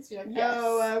happens. You're like, Yes.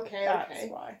 oh, okay, That's okay.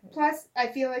 why. Plus, I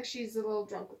feel like she's a little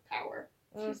drunk with power.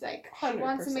 She's like, she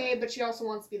wants a 100%. maid, but she also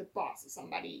wants to be the boss of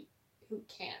somebody who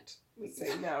can't. We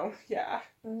say no. Yeah.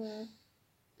 Mhm.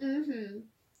 Mm-hmm.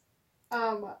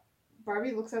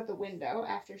 Barbie looks out the window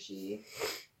after she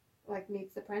like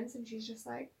meets the prince, and she's just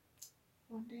like,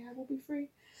 one day I will be free.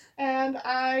 And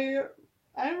I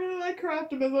really like her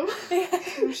optimism.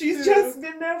 She's just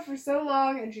been there for so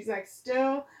long, and she's like,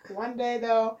 still, one day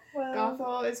though,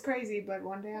 Gothel is crazy, but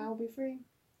one day I will be free.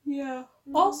 Yeah.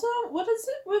 Also, what is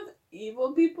it with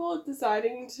evil people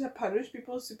deciding to punish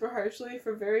people super harshly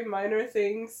for very minor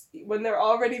things when they're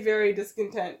already very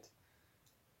discontent?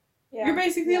 Yeah. You're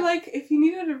basically like, if you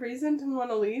needed a reason to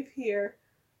want to leave here,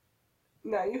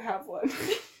 now you have one.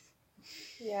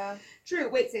 Yeah. True.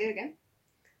 Wait, say it again.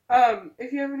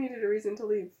 If you ever needed a reason to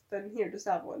leave, then here, just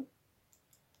have one.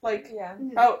 Like, yeah.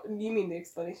 Oh, you mean the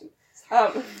explanation.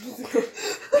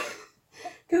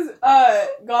 Because,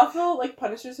 Gothel, like,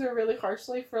 punishes her really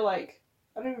harshly for, like,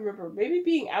 I don't even remember, maybe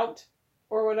being out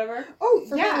or whatever. Oh,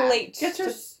 for being late.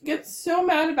 Gets so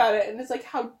mad about it, and it's like,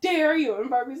 how dare you? And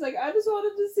Barbie's like, I just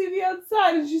wanted to see the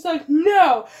outside, and she's like,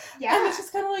 no! Yeah. And it's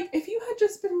just kind of like, if you had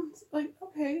just been, like,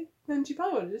 okay, then she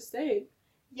probably would have just stayed.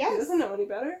 Yes. She doesn't know any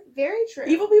better. Very true.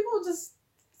 Evil people just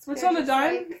switch on a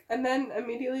dime, like, and then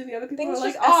immediately the other people are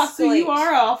like, so you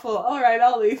are awful. Alright,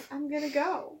 I'll leave. I'm gonna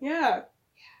go. Yeah.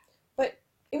 But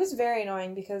it was very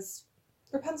annoying because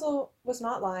Rapunzel was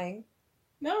not lying.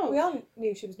 No. We all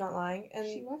knew she was not lying. And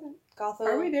she wasn't. Gothel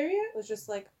Are we there yet? was just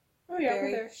like,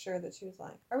 very sure that she was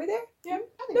lying. Are we there? Yeah.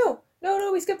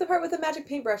 No, we skipped the part with the magic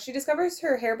paintbrush. She discovers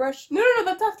her hairbrush. No,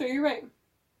 that's after, you're right.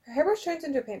 Her hairbrush turns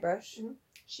into a paintbrush. Mm-hmm.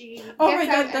 She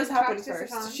that does happen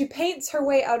first. She paints her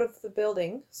way out of the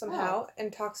building somehow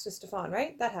and talks to Stefan,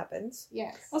 right? That happens.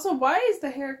 Yes. Also, why is the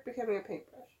hair becoming a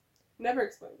paintbrush? Never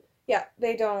explained it. Yeah,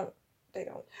 they don't really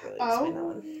explain that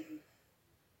one.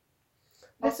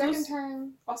 The second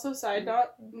time. Also, side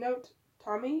note,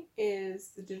 Tommy is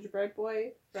the gingerbread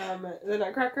boy from the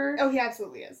Nutcracker. Oh, he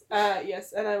absolutely is.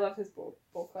 Yes, and I love his bowl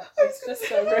cut. It's just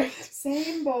so great.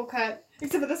 Same bowl cut,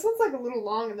 except for this one's like a little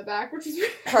long in the back, which is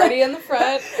party in the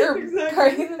front, or exactly.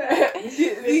 Party in the back. This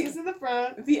is in the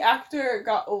front. The actor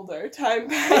got older. Time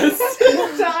passed.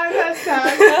 Time has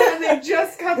passed, and they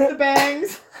just cut the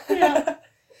bangs. Yeah.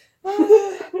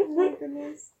 Oh my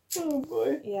goodness. Oh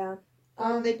boy. Yeah.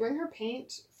 They bring her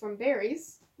paint from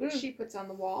berries, which she puts on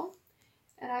the wall,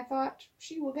 and I thought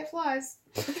she will get flies.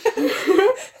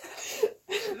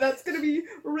 That's gonna be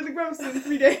really gross in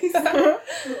 3 days.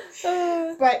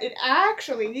 But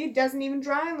it doesn't even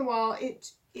dry on the wall.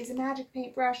 It is a magic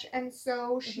paintbrush, and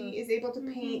so she is able to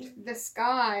paint the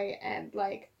sky and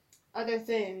like other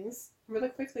things really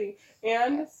quickly.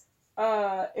 And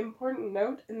important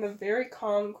note, in the very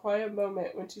calm, quiet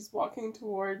moment when she's walking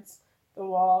towards the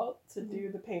wall to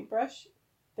do the paintbrush,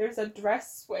 there's a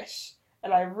dress swish,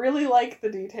 and I really like the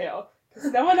detail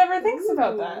because no one ever thinks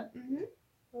about that.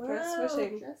 Wow. Dress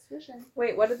swishing.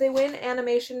 Wait, what did they win?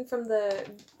 Animation from the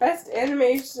best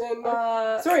animation.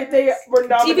 Sorry, they were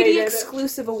nominated. DVD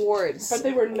exclusive awards. But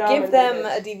they were nominated. Give them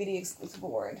a DVD exclusive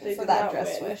award for that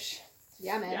dress win. swish.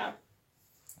 Yeah, man. Yeah.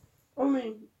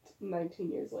 Only 19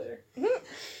 years later.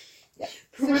 Yeah.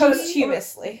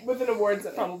 Posthumously. With an awards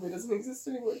that probably doesn't exist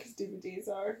anymore because DVDs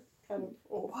are kind of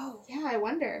old. Whoa. Yeah, I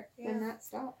wonder when that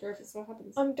stopped or if it still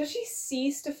happens. Does she see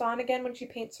Stefan again when she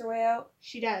paints her way out?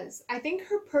 She does. I think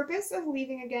her purpose of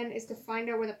leaving again is to find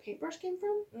out where the paintbrush came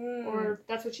from. Or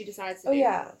that's what she decides to do. Oh,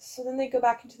 yeah. So then they go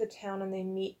back into the town and they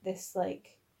meet this,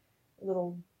 like,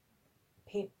 little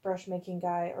paintbrush making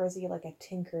guy. Or is he, like, a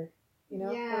tinker? You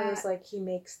know? Yeah. Or is, like, he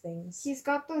makes things. He's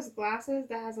got those glasses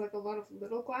that has, like, a lot of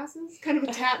little glasses kind of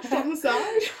attached on the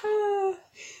side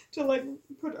to, like,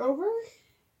 put over.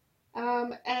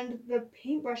 And the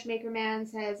paintbrush maker man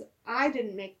says, I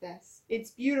didn't make this.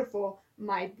 It's beautiful.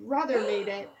 My brother made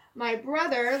it. My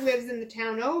brother lives in the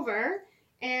town over,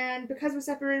 and because we're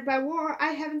separated by war,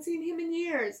 I haven't seen him in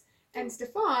years. And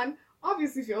Stefan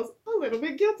obviously feels a little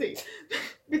bit guilty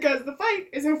because the fight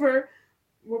is over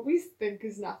what we think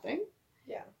is nothing.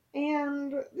 Yeah.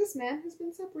 And this man has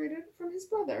been separated from his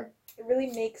brother. It really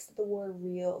makes the war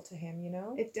real to him, you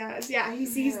know? It does. Yeah, he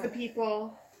sees the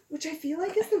people, which I feel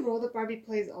like is the role that Barbie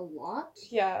plays a lot.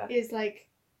 Yeah. Is like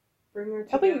bring her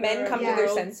helping men come to their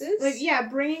senses. Like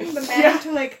bringing the men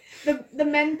to like the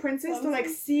men princes to like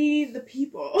see the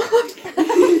people.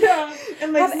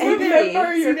 And like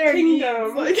remember your their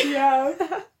kingdom. Needs,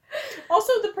 like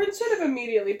Also, the prince should have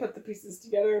immediately put the pieces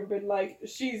together and been like,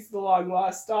 she's the long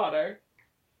lost daughter.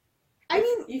 I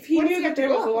mean, if he knew that there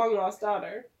was a long lost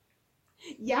daughter.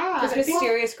 Yeah. This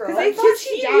mysterious girl. Because they thought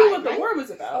she knew what the war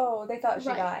was about. Oh, they thought she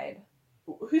died.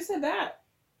 Who said that?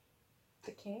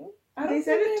 The king? They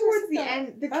said it towards the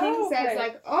end. The king says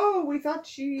like, "Oh, we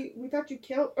thought you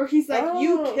killed," or he's like,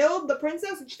 "You killed the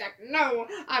princess," and she's like, "No,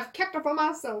 I've kept her for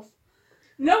myself."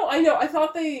 No, I know. I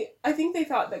think they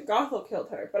thought that Gothel killed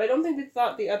her, but I don't think they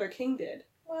thought the other king did.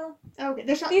 Well, Okay,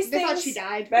 they thought things- she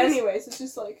died. But anyways, it's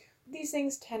just like these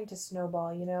things tend to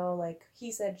snowball, you know, like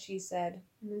he said, she said.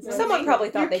 And Yeah. Someone probably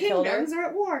thought they killed her. Your kingdoms are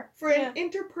at war for an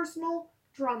interpersonal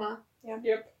drama.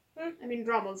 yep. I mean,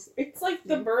 dramas. It's like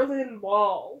the Berlin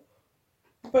Wall,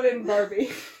 but in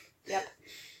Barbie. Yep.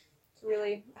 It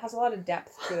really has a lot of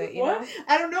depth to it, you What? know?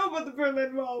 I don't know about the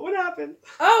Berlin Wall. What happened?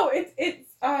 Oh,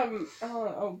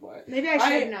 oh boy. Maybe I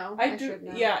should know. I should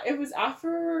know. Yeah, it was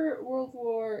after World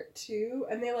War II,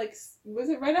 and they was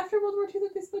it right after World War II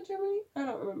that they split Germany? I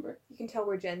don't remember. You can tell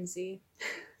we're Gen Z.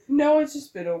 No, it's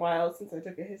just been a while since I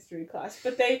took a history class.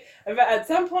 But at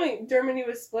some point, Germany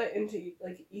was split into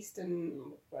like East and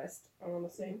West. I want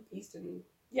to say East and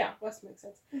West makes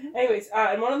sense. Mhm. Anyways,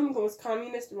 and one of them was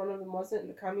communist, and one of them wasn't. And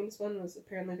the communist one was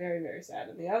apparently very, very sad,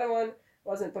 and the other one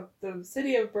wasn't. But the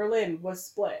city of Berlin was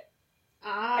split.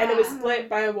 And it was split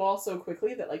by a wall so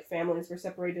quickly that like families were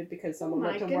separated because someone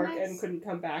went to work and couldn't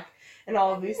come back, and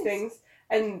all of these things.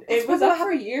 And it was up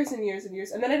for years and years and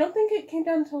years. And then I don't think it came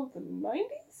down until the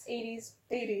 90s? 80s.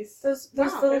 80s. Those Wow,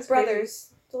 little that's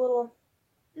brothers. The little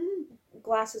Mm,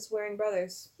 glasses wearing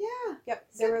brothers. yeah. Yep.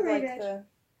 They were like Separated.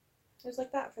 it was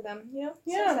like that for them, you know?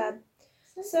 Yeah.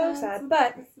 So sad. So sad.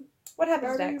 But what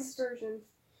happens Barbie next? version.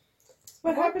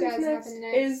 What What happens does next, happen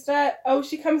next? is that,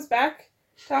 she comes back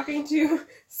talking to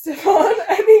Stefan,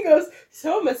 and he goes,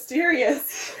 so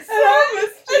mysterious. And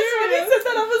when he said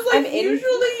that, I was like, I'm in-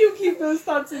 usually you keep those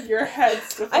thoughts in your head,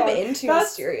 Stefan. I'm into That's-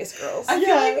 mysterious girls. I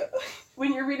feel like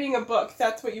when you're reading a book,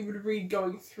 that's what you would read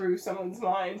going through someone's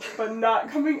mind, but not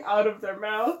coming out of their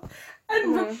mouth.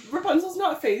 And Rapunzel's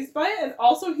not fazed by it, and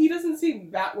also he doesn't seem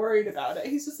that worried about it.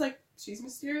 He's just like, she's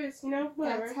mysterious, you know,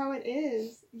 whatever. That's how it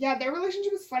is. Yeah, their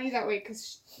relationship is funny that way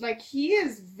because like he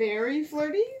is very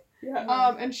flirty,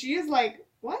 Yeah, and she is like,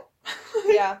 what?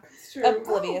 Yeah. it's true.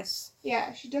 Oblivious.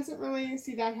 Yeah, she doesn't really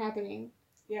see that happening.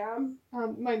 Yeah.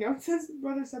 My note says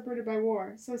brother separated by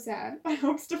war. So sad. I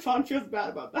hope Stefan feels bad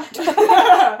about that.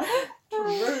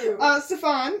 True.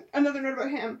 Stefan, another note about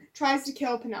him, tries to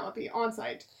kill Penelope on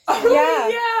sight.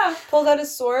 Yeah. Pulled out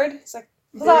his sword. He's like,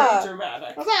 Very Huzzah!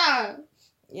 dramatic. Huzzah!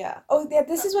 yeah. Oh, yeah.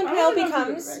 This is when I don't Penelope know if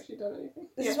he would've comes. actually done anything.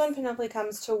 This Yes. is when Penelope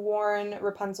comes to warn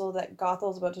Rapunzel that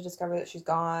Gothel's about to discover that she's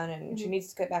gone and she needs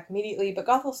to get back immediately, but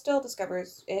Gothel still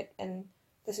discovers it, and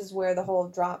this is where the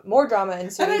whole more drama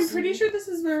ensues. And I'm pretty sure this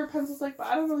is where Rapunzel's like, but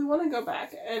I don't really want to go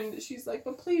back. And she's like,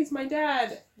 but please, my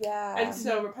dad. Yeah. And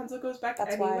so Rapunzel goes back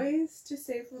That's why. anyways to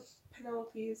save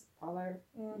Penelope's father.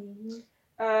 Mm.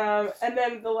 And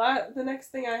then the next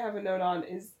thing I have a note on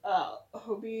is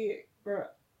Hobie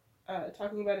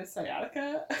talking about his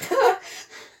sciatica.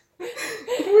 Which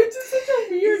is such a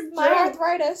weird My joke.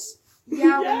 arthritis.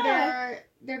 Yeah, when Yeah.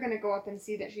 they're gonna go up and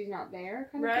see that she's not there.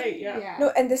 Kind of Right, thing. yeah. No,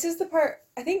 and this is the part,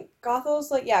 I think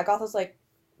Gothel's like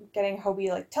getting Hobie,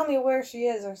 like, tell me where she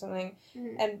is or something.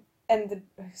 Mhm. And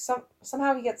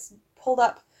somehow he gets pulled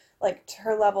up, like, to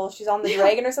her level. She's on the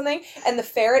dragon or something, and the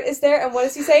ferret is there, and what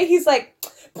does he say? He's like,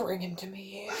 bring him to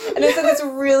me. And it's in this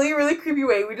really, really creepy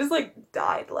way. We just, like,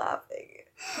 died laughing.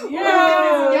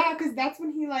 Yeah. Yeah, because that's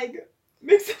when he like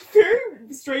makes a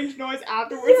very strange noise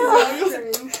afterwards.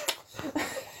 Yeah.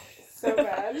 So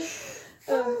bad.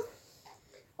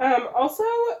 Also,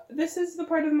 this is the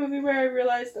part of the movie where I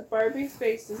realized that Barbie's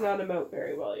face does not emote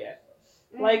very well yet.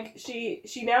 Like, she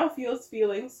now feels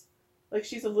feelings. Like,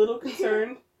 she's a little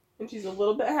concerned, and she's a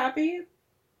little bit happy,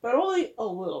 but only a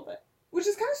little bit. Which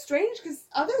is kind of strange because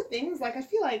other things, like I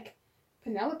feel like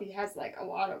Penelope has like a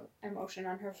lot of emotion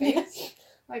on her face,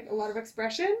 like a lot of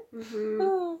expression.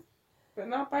 Mm-hmm. But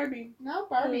not Barbie. Not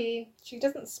Barbie. She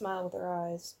doesn't smile with her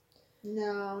eyes.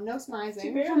 No smizing. She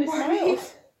barely from Barbie.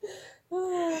 smiles.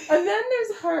 And then there's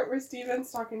a part where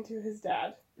Steven's talking to his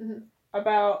dad Mhm.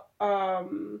 about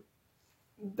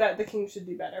that the king should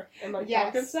do better and like talk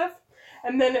and Yes. stuff.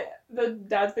 And then the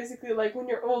dad's basically like, when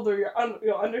you're older,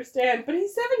 you'll understand. But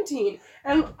he's 17,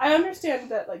 and I understand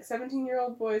that like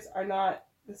 17-year-old boys are not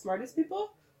the smartest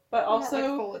people. But also, Not,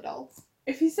 like, full adults.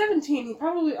 if he's 17, he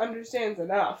probably understands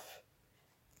enough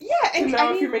Yeah, to and know I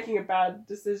if mean, you're making a bad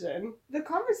decision. the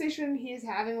conversation he's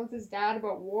having with his dad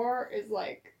about war is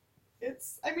like,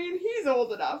 he's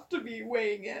old enough to be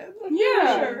weighing in. Like,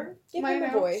 Yeah. for sure. Give My him a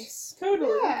notes- voice.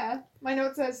 Totally. Yeah. My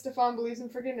note says Stefan believes in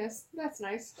forgiveness. That's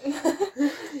nice.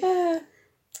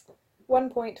 1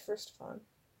 point for Stefan.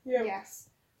 Yeah. Yes.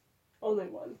 Only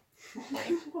one.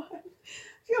 I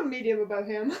feel medium about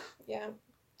him. Yeah.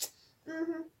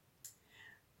 Mm-hmm.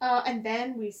 And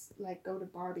then we like go to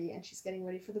Barbie, and she's getting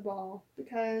ready for the ball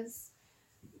because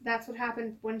that's what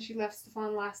happened when she left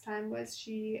Stefan last time. Was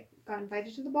she got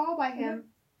invited to the ball by him,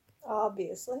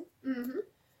 Obviously. Mm-hmm.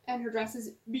 And her dress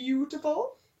is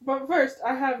beautiful. But first,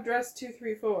 I have dress 2,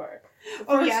 3, 4. The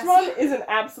Oh, first yes. one is an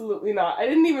absolutely not. I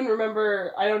didn't even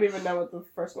remember. I don't even know what the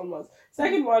first one was.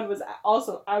 Second one was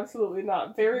also absolutely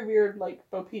not. Very weird, like,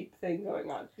 Bo Peep thing going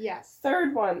on. Yes.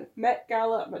 Third one, Met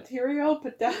Gala material,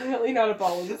 but definitely not a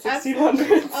ball in the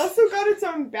 1600s. Also got its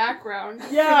own background.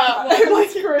 Yeah, Like, it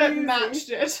was that crazy. matched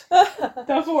it.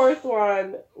 The fourth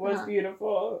one was Uh-huh.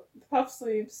 beautiful. The puff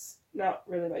sleeves, not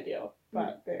really my deal,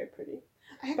 but very pretty.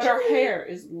 Actually, But her hair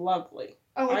is lovely.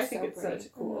 Oh, I it's think so it's pretty.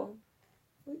 such cool,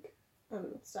 like, I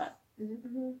don't know, style.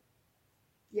 Mm-hmm.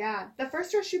 Yeah, the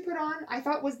first dress she put on, I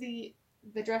thought was the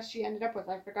dress she ended up with.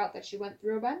 I forgot that she went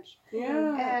through a bunch, Yeah.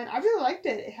 and I really liked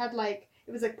it. It had like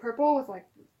it was like purple with like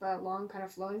the long kind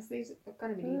of flowing sleeves. It looked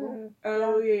kind of medieval.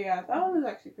 Oh, yeah. That one was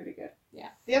actually pretty good. Yeah,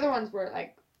 the other ones were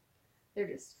like they're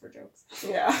just for jokes.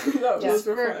 Yeah, those Just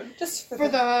were for- fun. Just For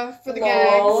the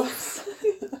lol. gags,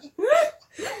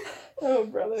 Oh,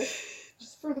 brother.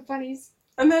 just for the funnies.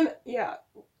 And then, yeah,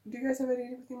 do you guys have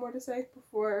anything more to say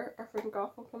before our friend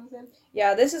Gothel comes in?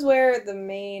 Yeah, this is where the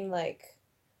main, like,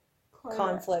 Climax.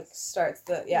 conflict starts.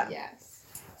 Yeah. Yes.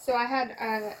 So I had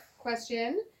a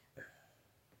question.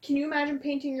 Can you imagine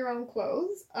painting your own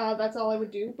clothes? That's all I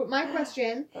would do. But my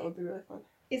question That would be really fun.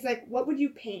 is like, what would you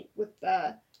paint with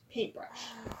the paintbrush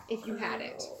if you had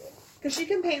it? Because she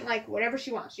can paint like whatever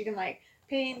she wants. She can like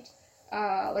paint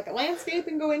like a landscape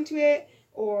and go into it,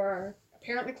 or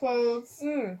apparently clothes.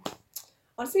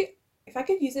 Honestly, if I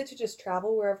could use it to just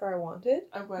travel wherever I wanted,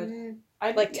 I would. Mm.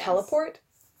 I'd like Yes. teleport,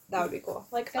 that would be cool.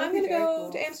 Like, That'd I'm be gonna very go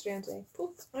cool. to Amsterdam today.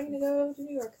 Cool. I'm gonna go to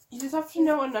New York. You just have to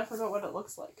know enough about what it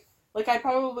looks like. Like, I'd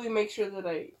probably make sure that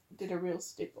I did a real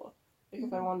staple. Like,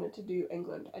 if I wanted to do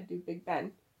England, I'd do Big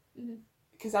Ben. Mhm.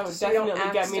 Because that would So you don't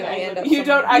definitely get me to accidentally end England. up You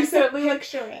don't somewhere. accidentally, like,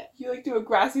 Picture it. you, like, do a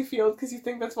grassy field because you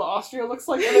think that's what Austria looks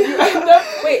like, and then you end up...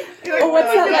 Wait, You're like, oh, what's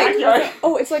 "Oh, that my like? backyard."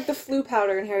 Oh, it's like the flu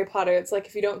powder in Harry Potter. It's like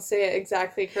if you don't say it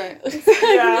exactly correctly,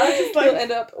 Yeah, just like- you'll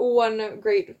end up one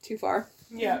grade too far.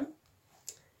 Yeah.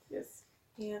 Yes.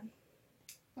 Yeah.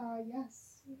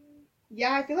 Yes.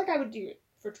 Yeah, I feel like I would do it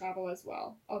for travel as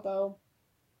well. Although,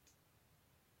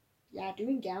 yeah,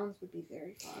 doing gowns would be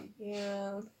very fun.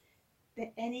 Yeah.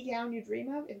 Any gown you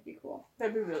dream of, it'd be cool.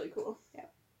 That'd be really cool. Yeah.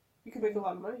 You could make a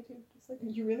lot of money, too. Just like...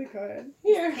 You really could.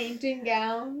 Here. Painting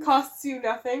gowns. Costs you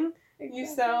nothing. You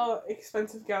Exactly. sell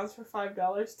expensive gowns for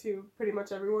 $5 to pretty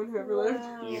much everyone who ever lived.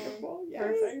 Wow. Beautiful. Yes.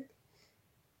 Perfect.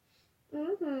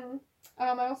 Mm-hmm.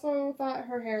 I also thought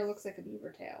her hair looks like a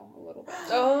beaver tail a little bit.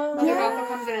 Oh. Mother Yeah. Gothel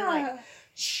comes in and like,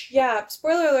 Yeah.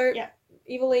 Spoiler alert. Yeah.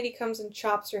 Evil lady comes and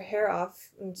chops her hair off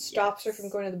and stops her Yes. from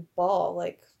going to the ball.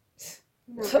 Like.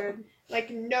 No good. like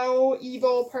no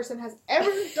evil person has ever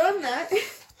done that.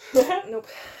 Nope.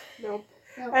 Nope.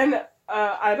 No. And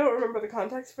I don't remember the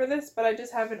context for this, but I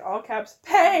just have in all caps,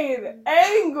 pain,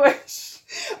 anguish.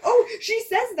 Oh, she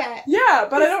says that. Yeah,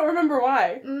 but I don't remember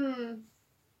why.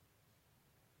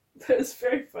 But it's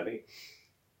very funny.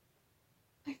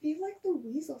 I feel like the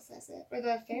weasel says it, or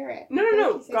the ferret. No, I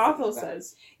feel like he says Gothel something about-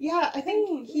 says. Yeah, I think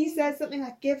Pain. he says something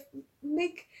like, give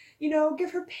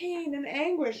her pain and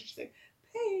anguish. She's like,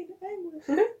 pain,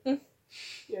 anguish.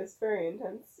 Yes, very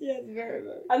intense. Yes, very,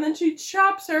 very. And then she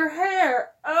chops her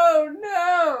hair. Oh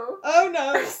no! Oh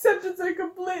no. Except it's a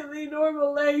completely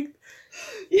normal length.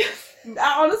 Yes.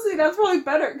 Honestly, that's probably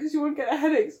better because you wouldn't get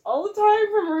headaches all the time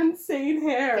from her insane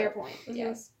hair. Fair point. Mhm.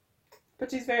 Yes. But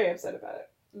she's very upset about it.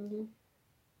 Mm-hmm.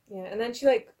 Yeah, and then she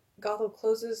like Gothel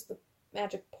closes the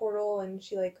magic portal and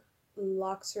she like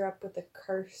locks her up with a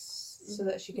curse so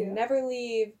that she can Yeah. never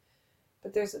leave.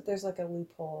 But there's like a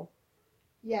loophole.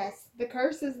 Yes. The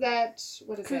curse is that,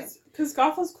 what is it? Because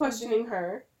Gothel's questioning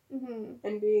her Mm-hmm.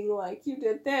 and being like, you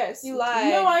did this. You lied.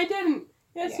 No, I didn't.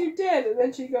 Yes, Yeah. you did. And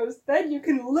then she goes, then you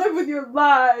can live with your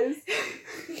lies.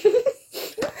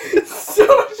 It's so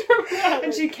dramatic.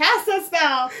 And she casts a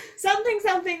spell. Something,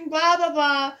 something, blah, blah,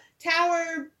 blah.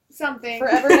 Tower, something.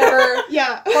 Forever never.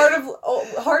 Yeah.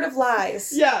 Heart of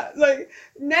lies. Yeah, like,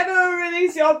 never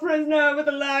release your prisoner with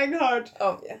a lying heart.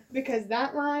 Oh yeah. Because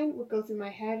that line would go through my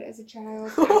head as a child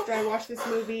after I watched this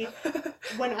movie.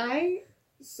 When I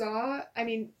saw, I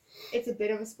mean, it's a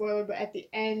bit of a spoiler, but at the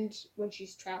end, when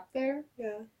she's trapped there,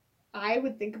 Yeah. I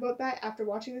would think about that after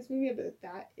watching this movie, but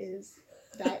that is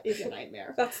a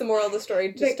nightmare. That's the moral of the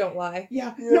story. Just Like- don't lie.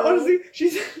 Yeah, Yeah. no, honestly,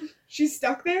 she's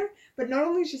stuck there, but not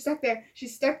only is she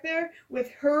stuck there with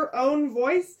her own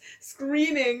voice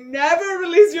screaming, "Never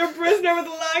release your prisoner with a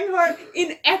lying heart,"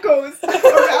 in echoes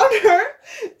around her.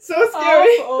 So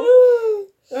scary. Awful.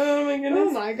 Oh my goodness.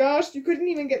 Oh my gosh, you couldn't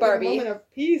even get Barbie. a moment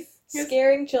of peace. Yes.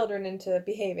 Scaring children into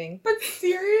behaving. But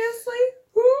seriously,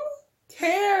 who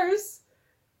cares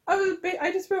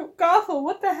I just wrote, Gothel,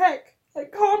 what the heck?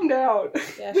 Like, calm down.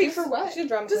 Yeah, Wait, for what? She's a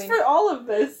drama Just queen. for all of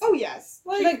this. Oh, yes.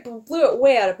 She like blew it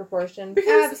way out of proportion.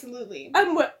 Because Absolutely.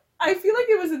 I feel like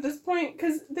it was at this point,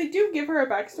 because they do give her a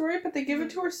backstory, but they give it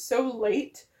to her so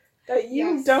late that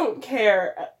you Yes. don't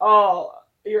care at all.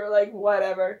 You're like,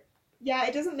 whatever. Yeah,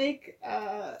 it doesn't make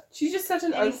She's just such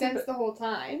an any sense the whole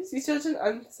time. She's such an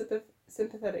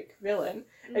unsympathetic villain.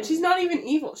 And she's not even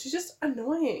evil. She's just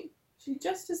annoying. She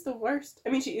just is the worst. I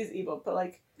mean, she is evil, but,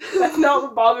 like, that's not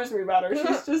what bothers me about her.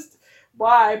 She's just,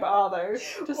 why bother?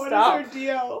 Just What stop. is her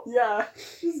deal? Yeah.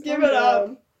 Just give it up.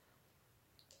 down.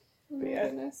 Oh my Yeah.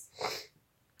 goodness.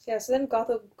 Yeah, so then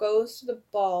Gothel goes to the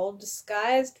ball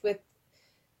disguised with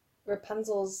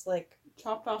Rapunzel's like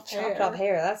Chopped off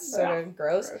hair. That's sort of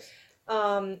gross. Gross.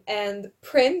 And the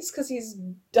prince, because he's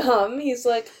dumb, he's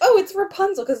like, oh, it's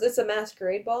Rapunzel, because it's a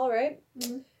masquerade ball, right?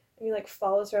 Mhm. And he like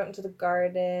follows her out into the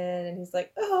garden, and he's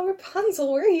like, oh,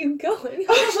 Rapunzel, where are you going?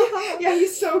 Yeah,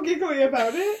 he's so giggly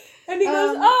about it. And he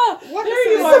goes, What there a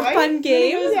you silly are. boy. Fun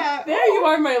game. He goes, Yeah. there you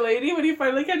are, my lady. When he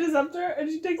finally catches up to her and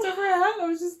she takes off her hat, I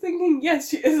was just thinking, yes,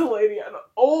 she is a lady, an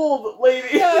old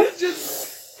lady. Yeah, it's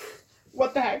just,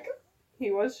 what the heck?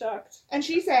 He was shocked. And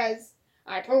she says,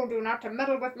 I told you not to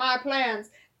meddle with my plans.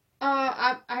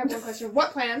 I have one question.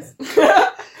 What plans?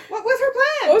 What was her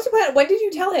plan? What was her plan? When did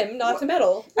you tell him not to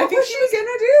meddle? What was she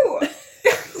gonna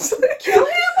do? Kill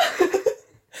him?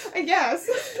 I guess.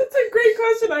 That's a great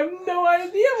question. I have no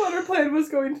idea what her plan was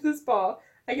going to this ball.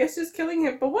 I guess just killing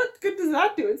him. But what good does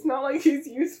that do? It's not like he's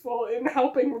useful in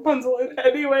helping Rapunzel in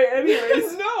any way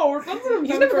anyways. No, Rapunzel He's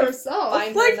done it never for gonna herself.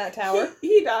 Find her Like, in that tower.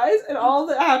 He dies, and all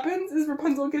that happens is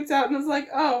Rapunzel gets out and is like,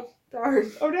 oh,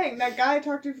 darn. Oh dang, that guy I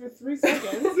talked to for 3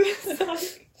 seconds. It's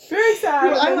like, Very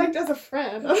sad. who I And- liked as a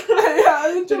friend. yeah,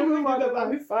 and then Didn't move on, do it'll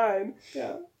that be fine.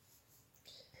 Yeah.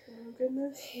 Oh,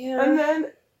 goodness. Yeah. And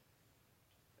then,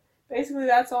 basically,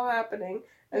 that's all happening.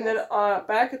 And then,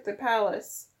 back at the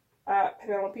palace,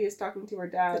 Penelope is talking to her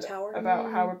dad The tower?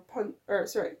 about how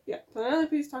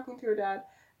Penelope is talking to her dad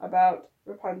about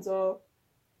Rapunzel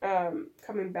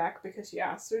coming back because she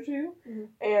asked her to. Mhm.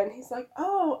 And he's like,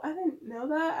 oh, I didn't know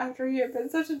that after he had been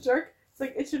such a jerk. It's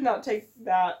like, it should not take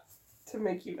that to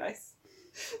make you nice.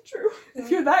 True. If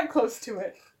you're that close to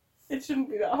it, it shouldn't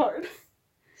be that hard.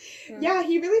 Yeah,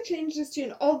 he really changed his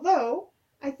tune. Although,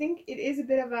 I think it is a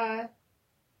bit of a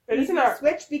It is an easy art.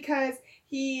 switch because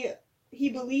he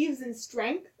believes in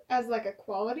strength as like a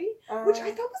quality, which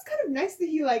I thought was kind of nice that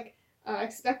he like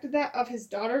expected that of his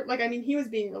daughter. Like, I mean, he was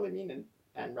being really mean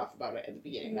and rough about it at the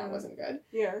beginning. That wasn't good.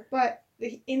 Yeah. But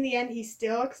in the end, he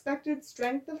still expected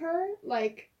strength of her,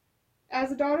 like,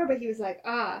 as a daughter. But he was like,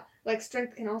 like,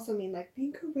 strength can also mean, like,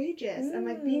 being courageous and,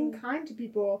 like, being kind to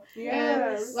people.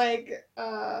 Yes.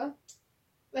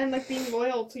 And, like, being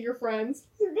loyal to your friends.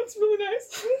 That's really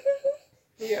nice.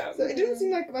 Yeah. So it didn't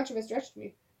seem like much of a stretch to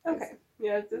me. Okay.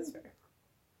 Yeah, that's fair.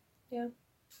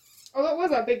 Although it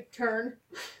was a big turn.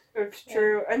 It's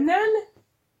true. And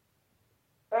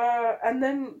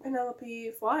then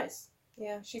Penelope flies.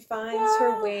 Yeah, she finds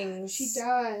her wings. She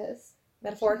does.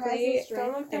 Metaphorically She has the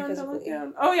Don't strength. look down, and don't look physically.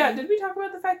 down. Oh yeah, did we talk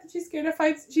about the fact that she's scared of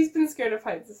heights? She's been scared of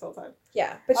heights this whole time.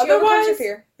 Yeah, but she overcomes her Otherwise-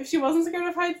 fear. If she wasn't scared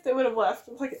of heights, they would have left.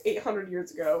 It was like 800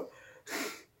 years ago.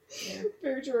 Yeah.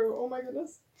 Very true. Oh my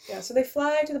goodness. Yeah, so they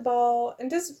fly to the ball,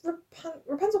 and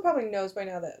Rapunzel probably knows by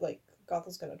now that, like,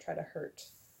 Gothel's gonna try to hurt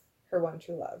her one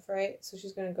true love, right? So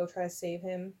she's gonna go try to save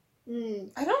him.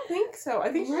 I don't think so. I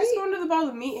think she's Right. just going to the ball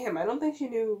to meet him. I don't think she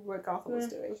knew what Gothel was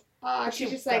doing. But She's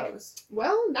she just like, goes.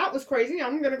 well, that was crazy.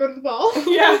 I'm gonna go to the ball.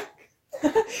 Yeah.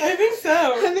 I think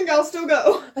so. I think I'll still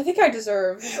go. I think I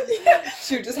deserve Yeah.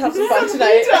 to just have some fun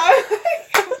tonight.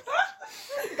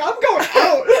 I'm going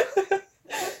out.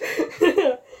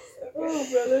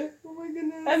 Oh, brother. Oh my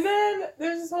goodness. And then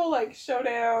there's this whole, like,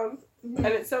 showdown. And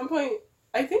at some point,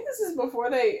 I think this is before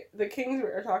the kings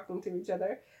are talking to each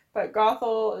other, but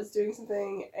Gothel is doing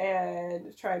something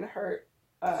and trying to hurt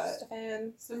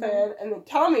Stefan. Stefan, and then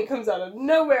Tommy comes out of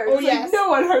nowhere. Oh, It's yes. like, no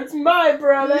one hurts my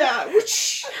brother. Yeah.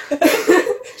 Shoots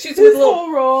His with a little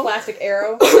whole role plastic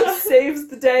arrow. saves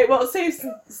the day. Well, it saves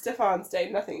Stefan's day.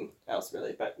 Nothing else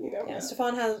really, but you know. Yeah,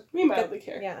 Stefan has. We mildly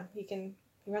care. Yeah, he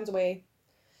runs away.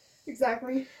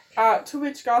 Exactly. To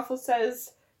which Gothel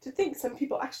says, "To think some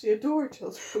people actually adore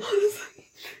children."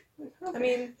 Like, I okay.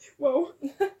 mean, Whoa.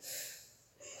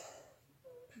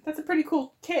 That's a pretty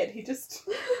cool kid. He just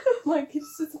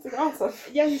did something awesome.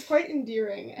 Yeah, he's quite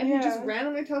endearing, and he just Yeah.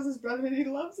 randomly tells his brother that he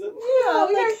loves him. Yeah,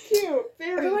 like, like cute.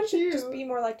 very everyone should cute. just be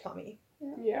more like Tommy.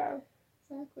 Yeah.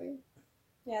 Exactly.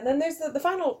 Yeah, and then there's the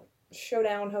final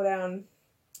showdown, hoedown.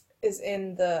 is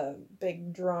in the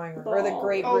big drawing room or the Ball.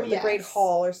 great Oh, the great yes.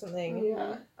 hall or something.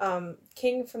 Yeah.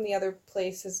 King from the other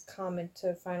place has come in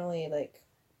to finally like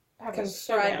Have a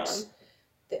confront showdown.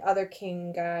 the other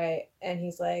king guy, and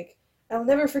he's like, "I'll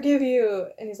never forgive you,"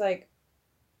 and he's like,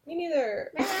 "Me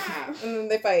neither." Ah. And then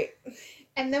they fight.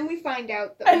 And then we find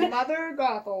out that And- Mother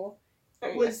Gothel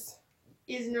Oh,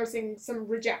 is nursing some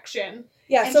rejection,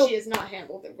 Yeah. and So she has not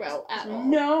handled it well at all.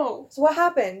 No. So what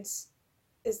happens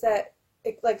is that,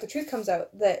 the truth comes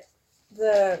out that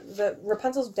the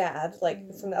Rapunzel's dad,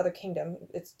 from the other kingdom,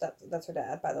 that's her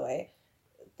dad, by the way,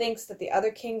 thinks that the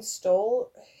other king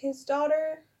stole his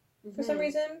daughter for some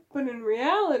reason. But in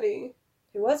reality,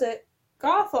 Who was it?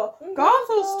 Gothel. Mm, Gothel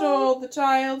Gothel. stole the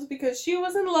child because she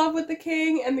was in love with the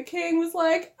king, and the king was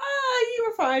like, you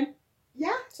were fine.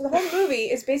 Yeah, So the whole movie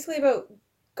is basically about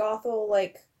Gothel,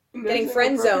 getting Nursing a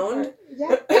friend broken zoned. heart.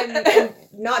 yeah. and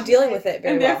not dealing with it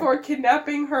very And well. therefore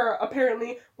kidnapping her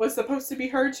apparently was supposed to be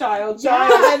her child. Yeah,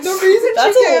 Child. the reason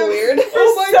That's she a little gave- weird.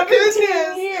 Oh my 17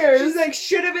 goodness! years. She's like,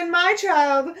 should have been my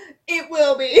child. It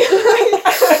will be.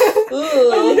 And you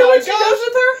Ooh. know what she gosh. does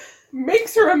with her?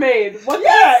 Makes her a maid. What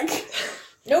Yes. the heck?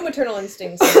 No maternal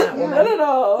instincts in that Yeah. woman. Not at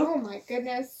all. Oh my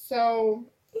goodness. So,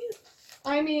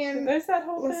 I mean, There's that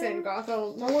whole listen, thing.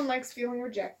 Gothel, no one likes feeling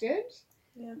rejected.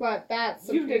 Yeah. But that's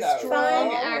some You pretty did a strong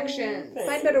fine actions. thing.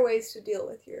 Find better ways to deal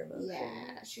with your emotions.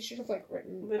 Yeah, she should have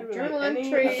written Literally a journal any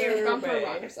entry or other gone for a way.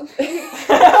 run or something.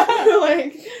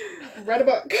 Read a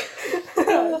book.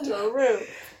 True.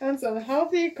 And some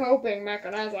healthy coping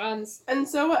mechanisms. And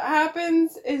so what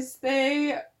happens is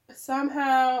they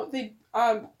somehow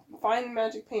find the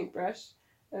magic paintbrush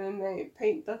and then they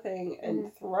paint the thing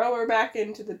and throw her back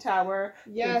into the tower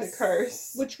Yes. with the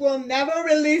curse. Which will never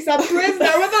release a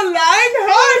prisoner with a lying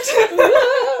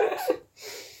heart.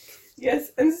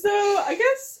 Yes, and so I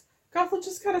guess Gothel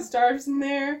just kind of starves in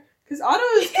there because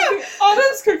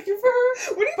Otto's cooking for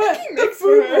her. What do you But think he the makes for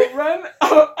food her? will run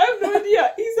out. I have no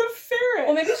idea. He's a ferret.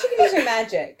 Well, maybe she can use her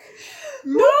magic.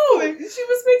 No, she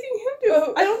was making him do it.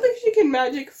 Oh. I don't think she can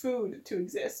magic food to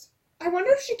exist. I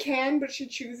wonder if she can, but she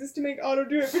chooses to make Otto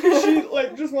do it because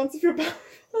she just wants to feel bad.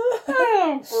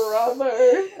 Oh,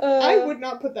 brother. I would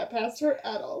not put that past her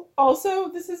at all. Also,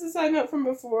 this is a side note from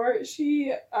before.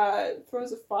 She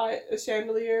throws a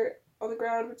chandelier on the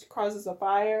ground, which causes a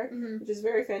fire, Mm-hmm. which is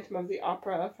very Phantom of the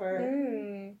Opera of her.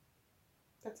 Mm.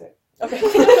 That's it. Okay.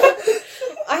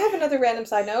 I have another random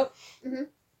side note. Mhm.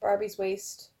 Barbie's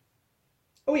waist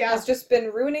Oh yeah. has just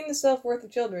been ruining the self-worth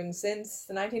of children since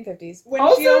the 1950s. When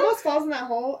she Also- almost falls in that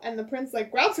hole and the prince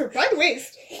grabs her by the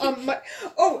waist.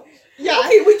 Oh yeah.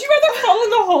 Okay, would you rather fall in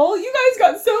the hole? You guys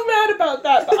got so mad about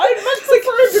that, but I'd much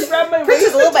prefer to grab my Prince waist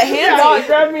is a little bit than handsy. not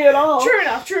grab me at all. True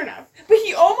enough. But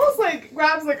he almost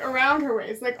grabs around her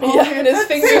waist, all Yeah, hands and his and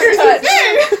fingers touch.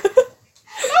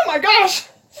 Oh my gosh.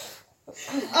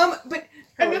 But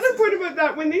Her another waist is- point about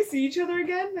that, when they see each other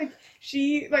again,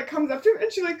 she comes up to him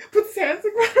and she puts his hands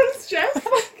around his chest.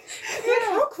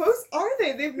 How close are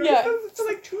they? They've known Yeah. each other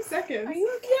for 2 seconds. Are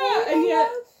you okay? Yeah, and my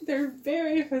yet love? they're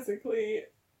very physically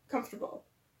comfortable.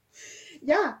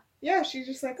 Yeah, she's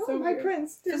just oh, So my weird.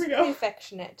 prince. Here we Physically go.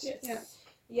 affectionate. Yes. Yeah.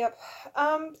 Yep.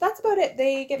 That's about it.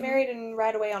 They get married and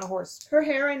ride away on a horse. Her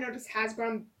hair, I noticed, has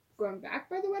grown back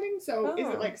by the wedding, so is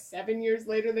Oh. it 7 years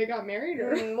later they got married,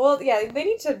 or? Well, yeah, they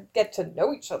need to get to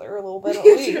know each other a little bit at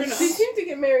Sure least. enough. They seem to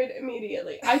get married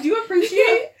immediately. I do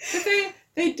appreciate that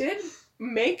they did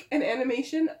make an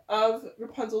animation of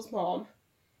Rapunzel's mom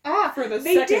Ah, for the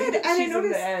they second did, that and I she's in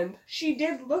noticed the end. she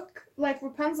did look like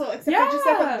Rapunzel, except for just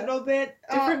Yeah. a little bit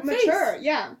Different face. mature.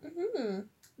 Yeah, Hmm.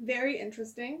 very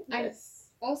interesting. Yes.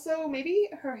 Also, maybe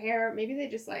her hair, maybe they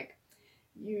just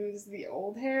use the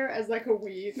old hair as a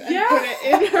weave and Yeah. put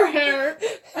it in her hair.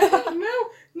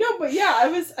 No, but yeah,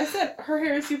 I said her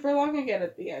hair is super long again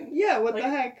at the end. Yeah, what the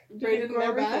Like, heck? Did Braided it and grow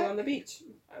everything back? on the beach.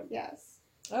 Yes.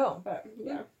 Oh. But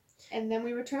yeah, And then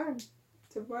we return.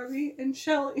 to Barbie and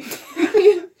Shelley.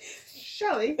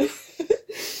 Shelley.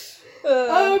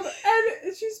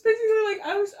 And she's basically like,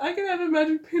 I can have a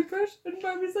magic paintbrush, and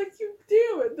Barbie's like, you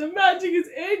do, the magic is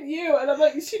in you, and I'm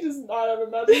like, she does not have a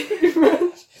magic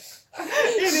paintbrush.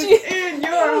 It is in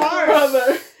your heart.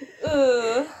 Brother.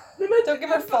 Ugh. And then- Don't give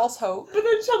her false hope. But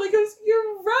then Shelley goes,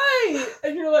 you're right,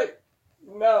 and you're like,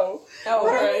 no, Oh,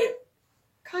 Right. alright.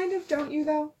 Kind of, don't you,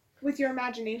 though? With your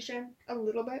imagination, a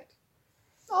little bit.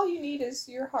 all you need is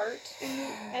your heart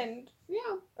and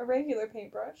Yeah. a regular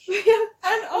paintbrush. Yeah.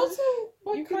 And also,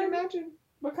 You can imagine.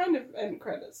 what kind of end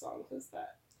credit song is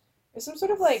that? It's some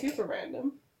sort of Super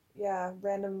random. yeah,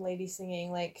 random lady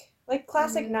singing like Like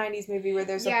classic 90s movie where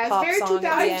there's Yeah, a it's pop very song at the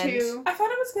end. 2002. I thought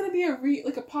it was gonna be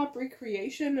a pop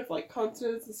recreation of like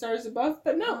Continents and Stars Above,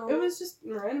 but no, it was just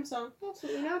a random song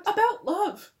Absolutely not. about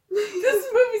love. This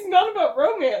movie's not about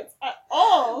romance at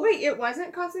all. Wait, it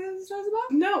wasn't Constance and Stars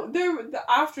Above? No,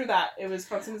 after that it was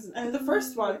Continents. The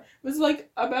first one was like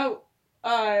about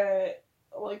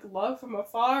like love from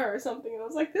afar or something, and I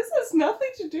was like, this has nothing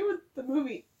to do with the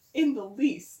movie in the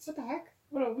least. What the heck?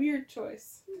 What a weird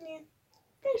choice. Yeah.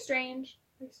 Very strange.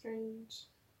 Very strange.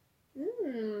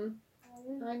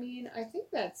 I mean, I think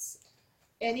that's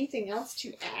anything else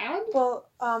to add. Well,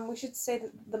 we should say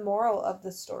the moral of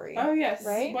the story. Oh yes.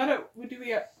 Right? Why don't we do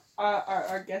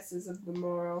our guesses of the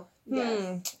moral?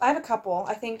 Yes. I have a couple.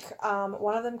 I think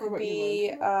one of them Or could what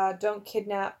be you don't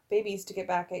kidnap babies to get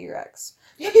back at your ex.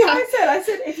 That's what I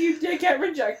said if you did get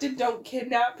rejected, don't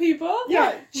kidnap people.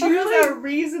 Yeah, choose a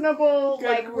reasonable Good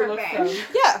like rule of revenge. thumb.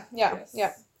 Yeah. Yes.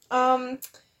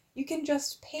 You can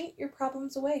just paint your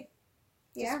problems away.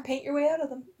 Yeah. Just paint your way out of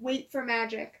them. Wait for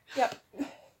magic.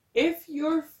 If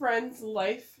your friend's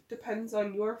life depends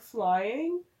on your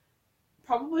flying,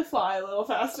 probably fly a little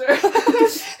faster. Make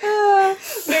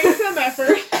some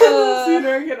effort.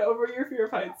 Sooner get over your fear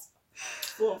of heights.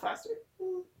 A little faster.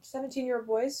 17-year-old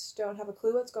boys don't have a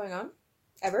clue what's going on.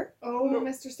 Ever. Oh, No.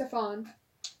 Mr. Stefan.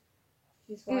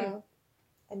 He's wild.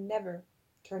 And never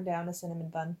turn down a cinnamon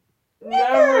bun.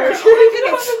 Never.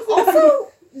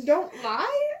 Also, don't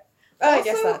lie. I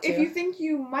guess that too. If you think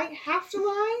you might have to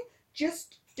lie,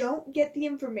 just don't get the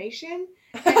information,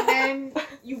 and then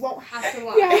you won't have to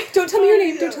lie. Yeah, don't tell me your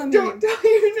name. Don't tell me your Don't name. tell me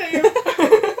your name.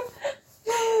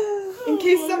 In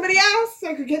case somebody asks,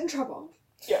 I could get in trouble.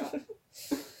 Yeah.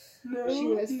 No. She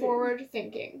was forward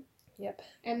thinking. Yep.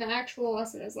 And the actual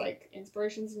lesson is like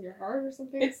inspirations in your heart or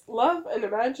something. It's love and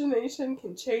imagination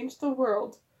can change the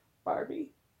world, Barbie.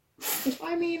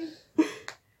 I mean,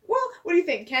 well, what do you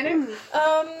think, can it?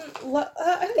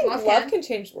 I think Love love can. can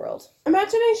change the world.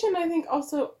 Imagination, I think,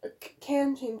 also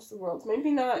can change the world.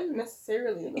 Maybe not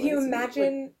necessarily. In the If you ways that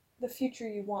imagine the future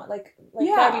you want, like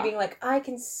Yeah. Barbie being like, I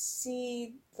can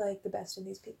see like the best in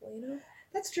these people, you know?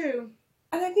 That's true.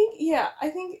 and I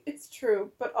think it's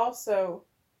true, but also,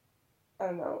 I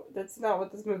don't know. That's not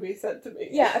what this movie said to me.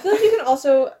 Yeah, I feel like you can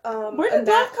also Where did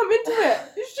love come into it?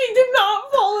 She did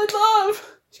not fall in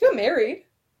love. She got married.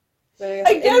 But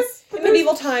I guess in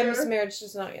medieval that's times, true. marriage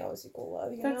does not always equal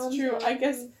love. You That's know? true. I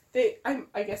guess they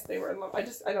were in love.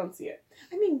 I don't see it.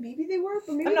 I mean, maybe they were,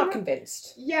 but maybe I'm they not weren't.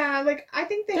 convinced. Yeah, like, I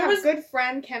think they There have was- good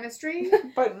friend chemistry.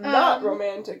 But not Um,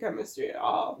 romantic chemistry at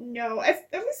all. No, at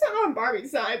least not on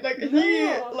Barbie's side. Like, he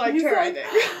No, liked he's her, I like,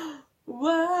 think.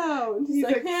 Wow. And He's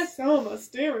like, yeah. so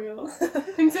mysterious.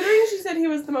 Considering she said he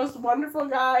was the most wonderful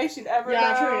guy she'd ever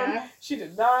Yeah, true known, enough. she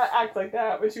did not act like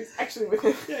that when she was actually with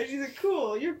him. Yeah, she's like,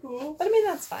 cool, you're cool. But I mean,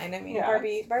 that's fine. I mean, Yeah.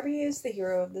 Barbie is the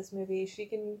hero of this movie. She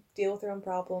can deal with her own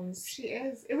problems. She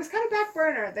is. It was kind of back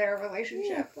burner, their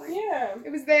relationship. Like, Yeah.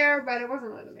 it was there, but it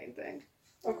wasn't really the main thing.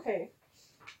 Okay.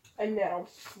 And now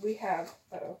we have.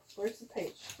 Where's the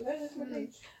page? Did I lose my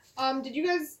page? Did you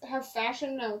guys have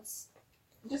fashion notes?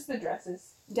 Just the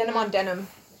dresses. Denim on denim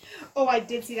Oh, I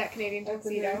did see that Canadian That's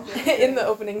tuxedo. amazing. in the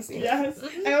opening scene. Yes.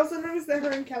 Mhm. I also noticed that her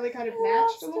and Kelly kind of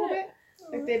matched a little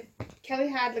lost bit. Like Kelly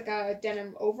had like a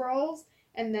denim overalls,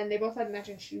 and then they both had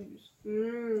matching shoes,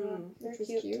 Mmm. They're which was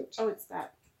cute. cute. Oh, it's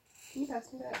that. Can you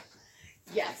pass me that?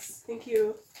 Yes. Thank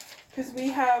you. Because we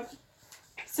have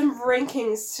some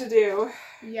rankings to do.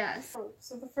 Yes.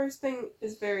 So the first thing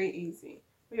is very easy.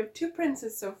 We have two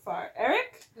princes so far,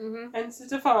 Eric Mm-hmm. and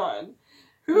Stefan.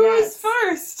 Who is Yes.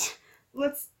 first?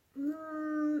 Let's.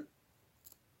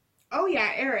 Oh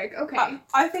yeah, Eric. Okay.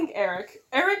 I think Eric.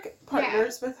 Eric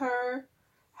partners with her,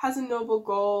 has a noble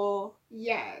goal,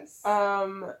 Yes.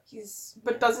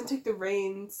 but doesn't take the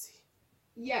reins.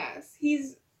 Yes.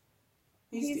 He's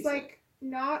decent. like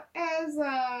not as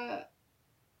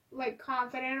like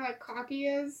confident or like cocky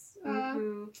as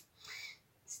Mhm.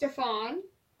 Stefan.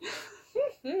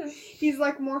 Mhm. He's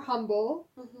like more humble.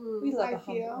 Mhm. We love I a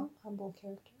feel. humble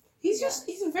character. He's Yes.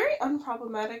 he's very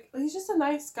unproblematic. He's just a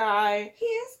nice guy. He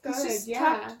is good. He's just yeah.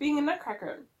 trapped being a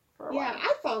nutcracker for a Yeah, while.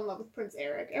 I fell in love with Prince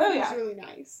Eric. Oh, Eric yeah. was really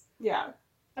nice. Yeah.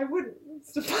 I wouldn't.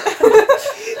 Stefan.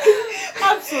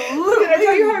 Absolutely Did I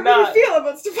tell you how I not. really feel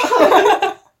about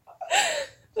Stefan?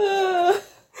 Amelia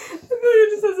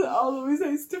just says it all the way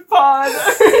say Stefan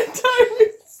every time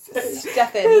we say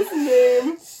Stefan. his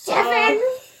name. Stefan!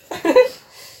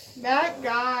 That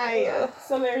guy.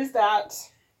 So there's that.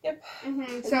 Mm-hmm.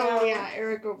 And So, now- yeah,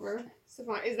 Eric over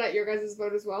Stefan. Is that your guys'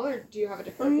 vote as well, or do you have a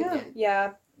different Oh, yeah. opinion?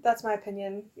 Yeah, That's my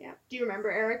opinion. Yeah. Do you remember,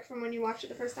 Eric, from when you watched it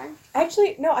the first time?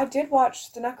 Actually, no, I did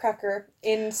watch The Nutcracker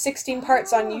in 16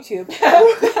 parts on YouTube.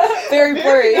 Very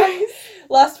blurry. nice.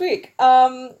 Last week.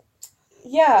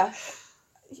 Yeah.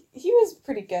 He was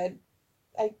pretty good.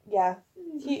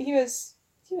 He was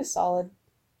solid.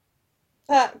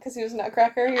 Because he was a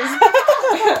Nutcracker. He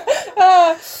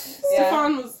was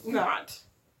Stefan was not.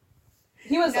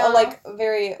 He was No.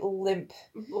 very limp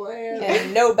Bland.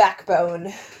 and no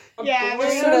backbone. Yeah,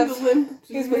 Bland, sort of- limp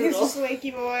he's He's noodle. a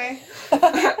flaky boy.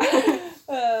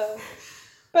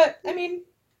 But I mean,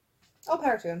 all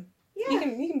power to him. Yeah.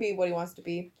 He can be what he wants to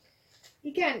be.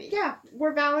 You can. Yeah.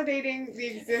 We're validating the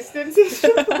existence of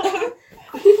Stefan.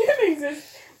 He can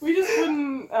exist. We just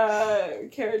wouldn't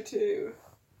care to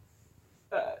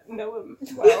know him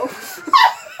well.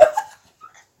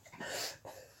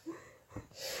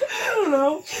 I don't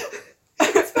know.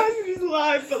 It's fine if he's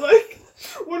alive, but like,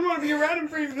 wouldn't want to be around him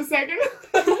for even a second.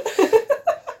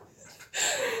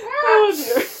 Oh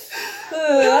dear.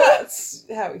 That's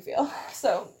how we feel.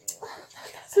 So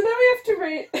So now we have to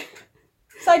rate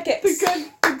sidekicks.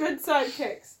 the good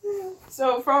sidekicks.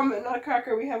 So from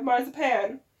Nutcracker we have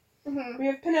Marzipan, Mm-hmm. we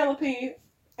have Penelope,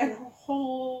 and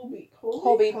Holby.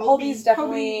 Holby's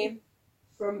definitely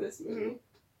From this movie.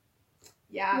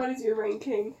 Yeah. What is your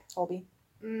ranking? Holby.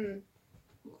 Mm.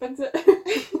 That's it.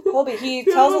 Holby, he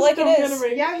tells it like it is.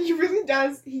 Yeah, he really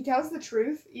does. He tells the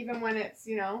truth, even when it's,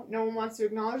 no one wants to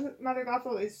acknowledge that Mother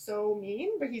Gothel is so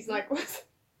mean, but he's like,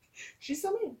 she's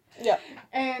so mean. Yeah.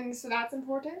 And so that's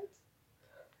important.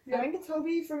 Yeah. I think it's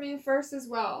Hobie for me first as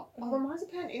well. Although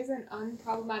Marzipan is an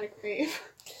unproblematic fave.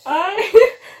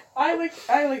 I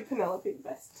like Penelope the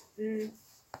best. Mm.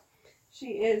 She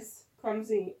is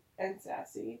clumsy and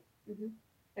sassy Mhm.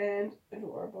 and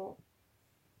adorable,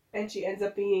 and she ends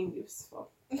up being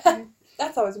useful.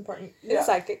 That's always important. Yeah.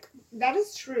 The sidekick. That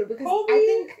is true, because Hobie I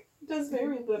think... does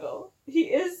very little. He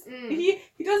is Mm.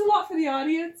 he does a lot for the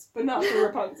audience, but not for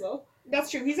Rapunzel.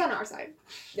 That's true, he's on our side.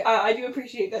 I do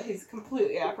appreciate that he's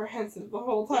completely apprehensive the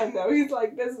whole time, though. He's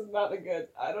like, this is not a good,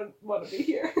 I don't want to be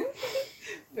here.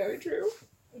 Very true.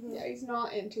 Yeah, he's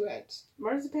not into it.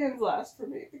 Marzipan's last for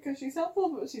me, because she's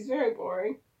helpful, but she's very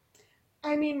boring.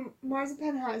 I mean,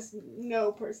 Marzipan has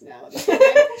no personality.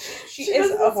 She is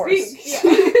doesn't a horse. speak.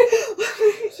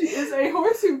 Yeah. She is a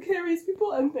horse who carries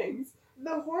people and things.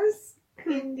 The horse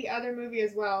in the other movie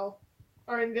as well,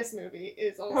 or in this movie,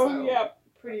 is also Oh, yeah.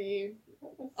 pretty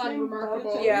What's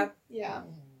unremarkable. her name? Yeah. Yeah.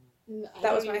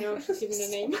 That was I don't even my- know if she's given a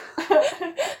name.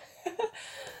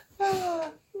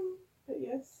 But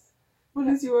yes. What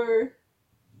is your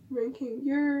ranking?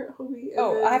 Your Hobie.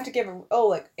 I have to give a in Oh,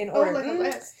 order. like a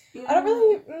list. I don't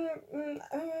really.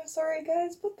 Sorry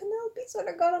guys, but Penelope sort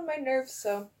of got on my nerves,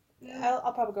 so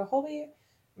I'll probably go Holby,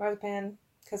 Marzipan,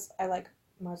 because I like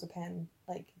Marzipan,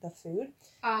 like the food,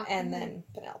 and then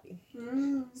Penelope.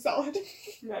 Solid.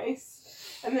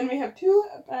 Nice. And then we have two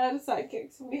bad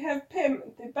sidekicks. We have Pim,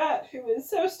 the bat, who is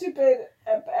so stupid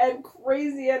and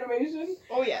crazy animation.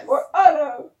 Oh, yes. Or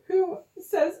Otto, who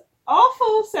says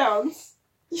awful sounds.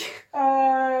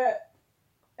 And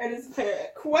is a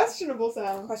parrot. Questionable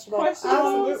sound. Questionable. Questionable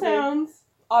Absolutely. sounds.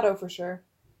 Auto for sure.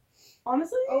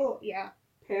 Honestly, Oh, yeah.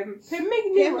 Pim. Pim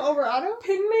made me Him over Otto?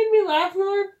 Pim made me laugh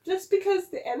more just because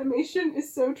the animation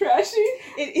is so trashy.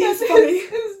 It is funny.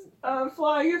 His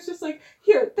flying is just like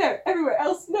here, there, everywhere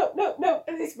else. No.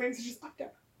 And his wings are just up down.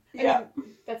 Yeah. And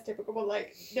that's typical, but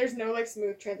like, there's no like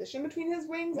smooth transition between his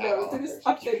wings at No, all. they're just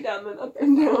up and down, then up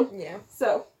and down. Yeah.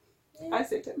 So, I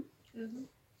say Pim. Mm-hmm.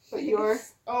 But you're,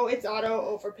 Oh, it's Otto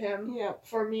over Pim. yeah.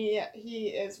 For me, he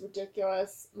is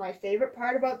ridiculous. My favorite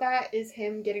part about that is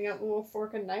him getting out a little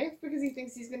fork and knife because he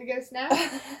thinks he's gonna get a snack.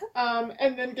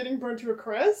 And then getting burned to a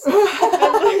crisp. And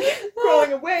like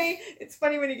crawling away. It's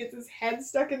funny when he gets his head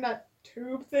stuck in that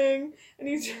tube thing and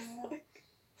he's just like,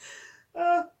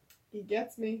 he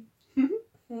gets me.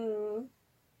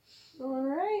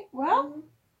 Alright, well,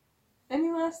 any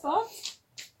last thoughts?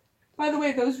 By the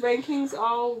way, those rankings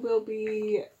all will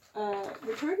be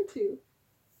returned to.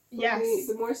 Yes.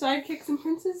 The more sidekicks and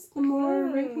princes, the more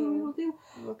ranking we will do.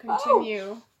 We'll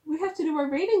continue. We have to do our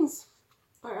ratings.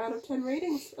 Our out of 10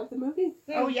 ratings of the movie.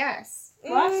 Oh, yes.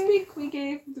 Last week we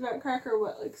gave the Nutcracker,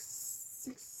 what, like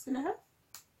 6.5?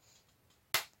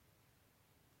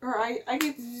 Or I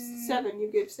gave 7,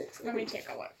 you gave 6. Let me take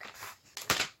a look.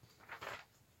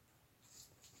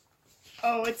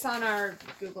 Oh, it's on our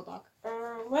Google Doc.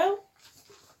 Well,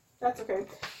 that's okay.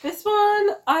 This one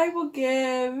I will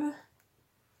give.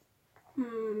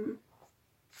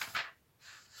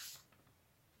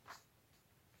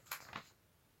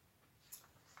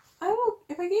 I will.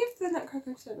 If I gave the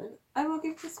Nutcracker 7, I will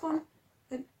give this one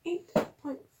an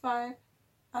 8.5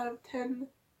 out of 10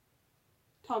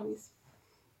 Tommies.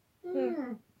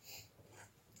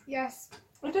 Yes.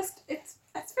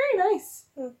 It's very nice.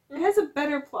 Mm. It has a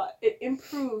better plot. It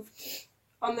improved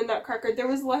on the Nutcracker. There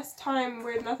was less time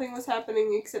where nothing was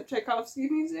happening except Tchaikovsky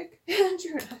music.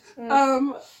 True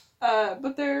enough.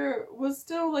 But there was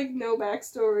still like no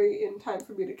backstory in time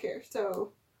for me to care.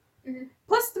 So, Mhm.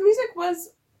 plus the music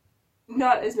was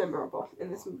not as memorable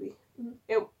in this movie. Mhm.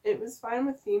 It was fine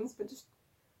with themes, but just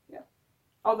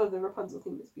although the Rapunzel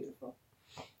theme is beautiful.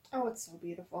 Oh, it's so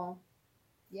beautiful.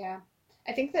 Yeah.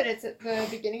 I think that it's at the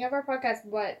beginning of our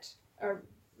podcast, or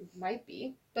it might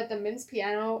be, but the Min's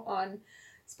Piano on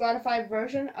Spotify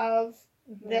version of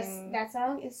that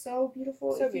song is so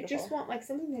beautiful. So if beautiful. you just want like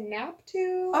something to nap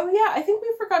to. Oh yeah, I think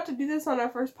we forgot to do this on our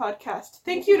first podcast.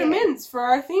 Thank you to Yeah. Min's for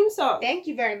our theme song. Thank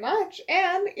you very much.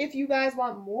 And if you guys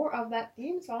want more of that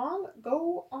theme song,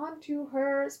 go on to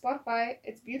her Spotify.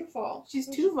 It's beautiful. She's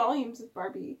 2 volumes of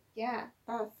Barbie Yeah.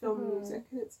 film Mhm. music,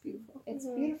 and it's beautiful. It's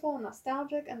Mhm. beautiful,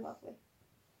 nostalgic, and lovely.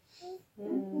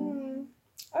 Mm.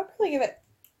 I would probably give it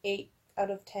 8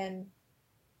 out of 10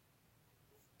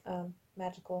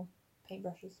 magical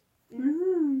paintbrushes.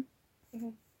 Mm.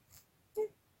 It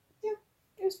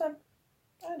was fun.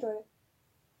 I enjoyed it.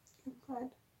 I'm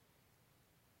glad.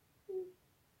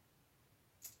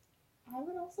 I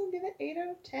would also give it 8 out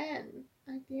of 10.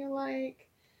 I feel like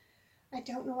I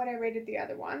don't know what I rated the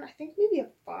other one. I think maybe a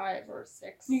 5 or a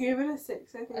 6. You gave it a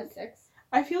 6, I A think. 6.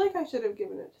 I feel like I should have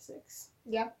given it a 6.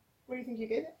 Yeah. What do you think you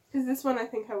gave it? Because this one I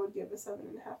think I would give a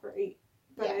 7.5 or 8.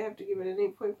 But Yeah. I have to give it an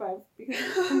 8.5 because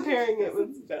I'm comparing it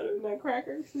with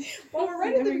Nutcracker. Well, we're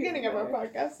right at the Never beginning get of our better.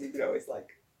 podcast, so you could always like.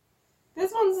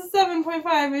 This one's a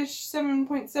 7.5-ish,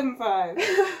 7.75.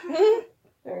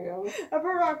 There we go.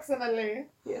 Approximately.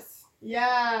 Yes.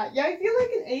 Yeah, I feel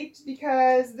like an 8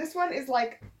 because this one is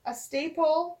like a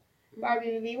staple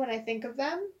Barbie movie when I think of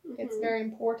them. It's Mhm. very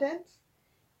important.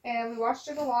 And we watched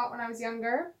it a lot when I was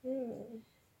younger.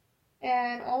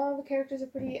 And all the characters are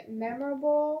pretty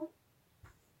memorable.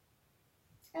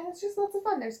 And it's just lots of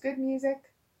fun. There's good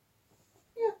music.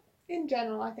 Yeah, in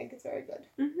general, I think it's very good.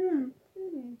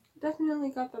 Definitely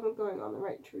got them going on the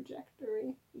right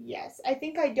trajectory. Yes, I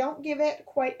think I don't give it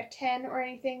quite a 10 or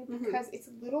anything Mhm. because it's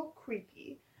a little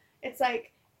creepy. It's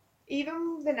like,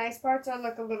 even the nice parts are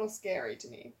like a little scary to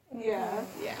me. Yeah.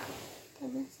 Yeah.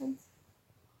 That makes sense.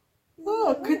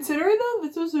 Oh, considering though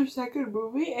this was their second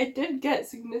movie, it did get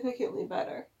significantly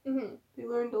better. Mm-hmm. They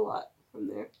learned a lot from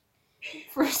their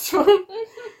first one.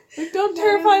 Like, don't That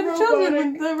terrify is the children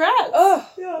robotic. with the rats.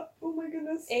 Oh, Yeah. Oh my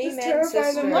goodness. Amen, Just terrify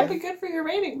sister. them. It might be good for your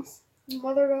ratings.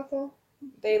 Mother Bethel.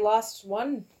 they lost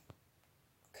one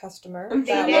customer I'm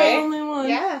They sure that did. the way. only one.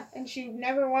 Yeah, and she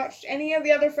never watched any of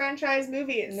the other franchise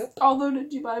movies. Nope. Although,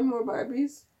 did you buy more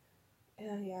Barbies?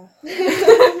 Yeah.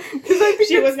 Because I think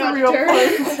She that's was the not real deterred.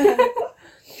 point.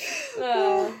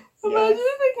 Imagine Yes.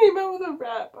 if they came out with a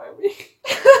rat Barbie.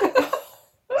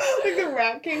 Like the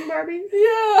Rat King Barbie.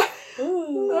 Yeah.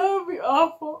 Ooh. That would be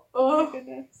awful. Oh my Oh.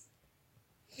 goodness.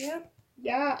 Yeah.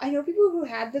 Yeah, I know people who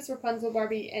had this Rapunzel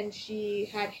Barbie and she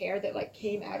had hair that like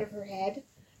came out of her head.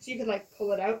 So you could like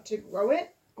pull it out to grow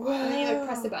it. And then you like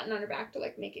press the button on her back to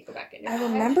like make it go back in. I her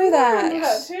head. remember that.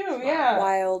 Yeah, too, yeah.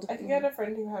 Wild. I think I had a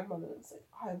friend who had one and was like,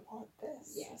 I want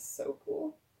this. Yes, so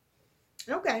cool.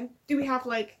 Okay. Do we have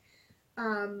like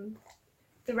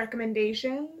the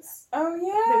recommendations Oh, that we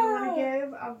want yeah. to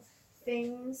give of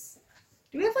things?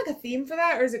 Do we have like a theme for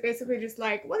that, or is it basically just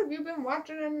like, what have you been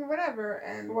watching and whatever,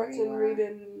 and what do you Watching, wanna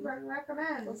reading,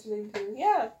 recommend? listening to.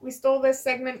 Yeah. We stole this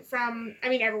segment from, I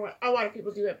mean, a lot of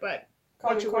people do it, but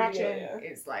What You're Watching Cordelia.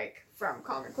 is like from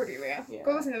Colin and Cordelia. Yeah.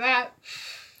 Go listen to that.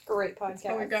 Great It's podcast.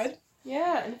 really good.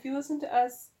 Yeah, and if you listen to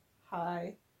us,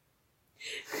 hi.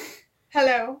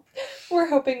 Hello. We're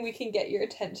hoping we can get your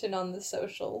attention on the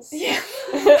socials. Yeah.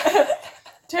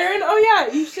 Taeryn, oh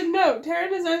yeah, you should know,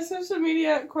 Taeryn is our social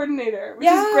media coordinator, which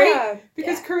is great,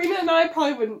 because Karina and I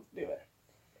probably wouldn't do it.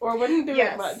 Or wouldn't do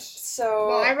Yes. it much. So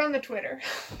Well, I run the Twitter.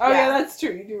 Oh yeah, Yeah. that's true,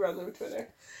 you do run the Twitter.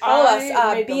 follow I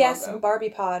us, made the BS logo. Barbie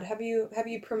Pod. Have you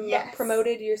Yes.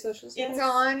 promoted your socials yet? It's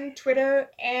on Twitter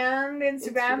and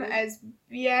Instagram Instagram. as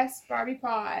BS Barbie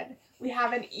Pod. We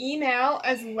have an email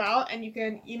as well, and you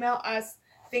can email us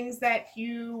things that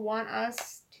you want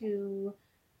us to,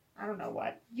 I don't know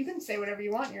what. You can say whatever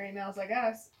you want in your emails, I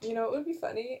guess. You know, it would be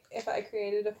funny if I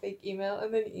created a fake email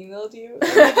and then emailed you,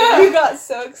 and then you got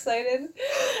so excited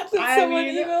that I someone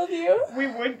mean- emailed you. We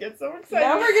would get so excited.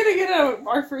 Now we're gonna get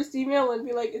our first email and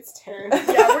be like, it's Taeryn.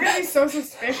 Yeah, we're gonna be so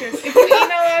suspicious. If you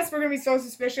email us, we're gonna be so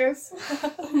suspicious.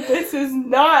 This is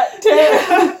not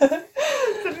Taeryn.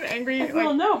 Such an angry, Well,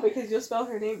 like, no, because you'll spell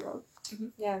her name wrong.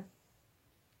 Yeah.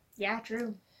 Yeah,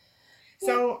 true.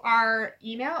 So our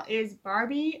email is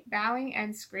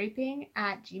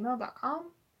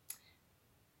barbiebowingandscraping@gmail.com.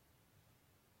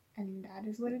 And that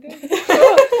is what it is.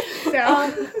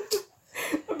 So,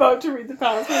 about to read the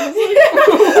password.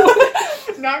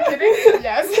 not kidding.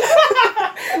 Yes.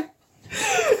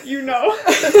 You know.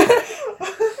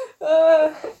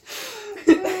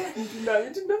 You do not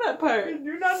need to know that part. We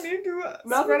do not need to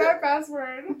Not spread that- our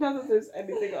password. Not that there's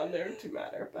anything on there to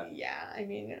matter, but Yeah, I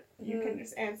mean, you can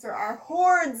just answer our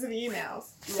hordes of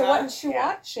emails. So Yeah. what you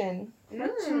watching?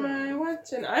 What am I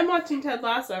watching? I'm watching Ted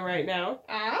Lasso right now,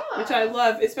 Ah. which I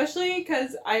love, especially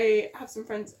because I have some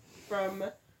friends from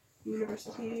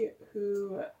university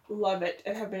who love it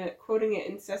and have been quoting it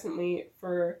incessantly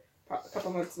for a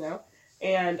couple months now.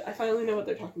 And I finally know what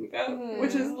they're talking about,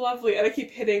 which is lovely. And I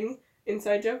keep hitting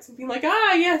inside jokes and being like,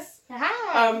 yes!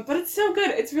 Ah. But it's so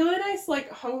good. It's really nice, like,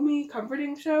 homey,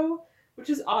 comforting show, which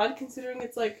is odd considering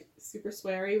it's, like, super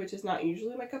sweary, which is not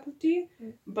usually my cup of tea.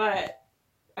 But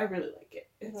I really like it.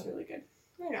 It's really good.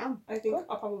 Right on. I think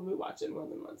I'll probably watch it more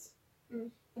than once.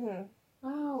 Wow.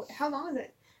 How long is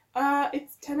it?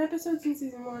 It's 10 episodes in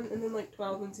season 1 and then, like,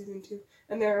 12 in season 2.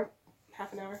 And they're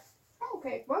half an hour. Oh,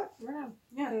 okay. What? Right on.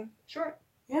 Yeah. Short.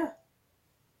 Yeah.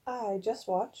 I just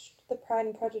watched the Pride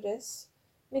and Prejudice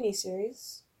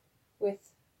miniseries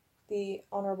with the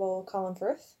Honorable Colin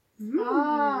Firth.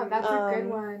 Ah, that's a good Um,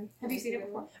 one. Have you seen it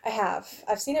before? I have.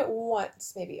 I've seen it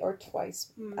once, maybe, or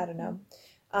twice. Mm. I don't know.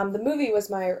 The movie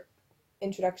was my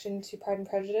introduction to Pride and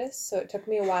Prejudice, so it took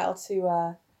me a while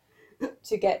to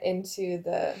get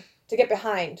to get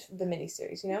behind the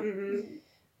miniseries, you know. Mm-hmm.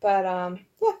 But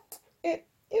yeah,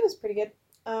 it was pretty good.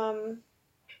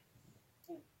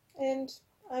 And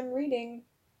I'm reading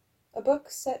a book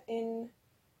set in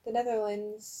the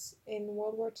Netherlands in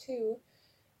World War II,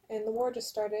 and the war just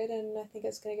started, and I think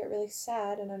it's going to get really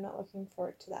sad, and I'm not looking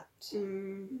forward to that.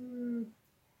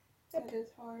 That is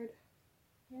hard.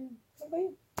 Yeah. What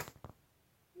about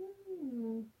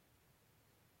you?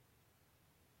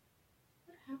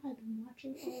 What have I been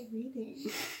watching or reading?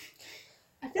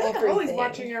 I feel like I'm always Everything.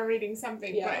 watching or reading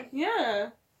something, Yeah. but Yeah.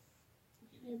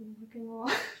 I've been working a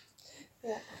lot.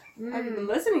 Yeah. Have you been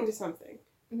listening to something?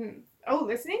 Oh,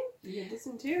 listening? You can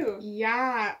listen too.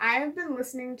 Yeah, I've been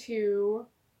listening to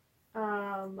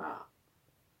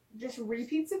just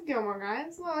repeats of Gilmore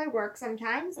Guys while I work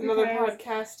sometimes. Another because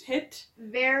podcast hit.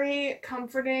 very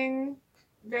comforting,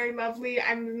 very lovely.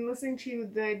 I've been listening to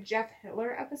the Jeff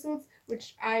Hitler episodes,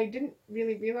 which I didn't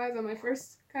really realize on my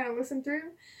first kind of listen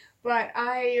through, but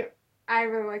I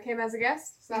really like him as a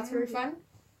guest, so that's really fun.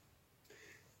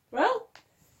 Well,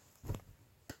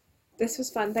 This was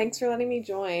fun. Thanks for letting me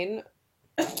join.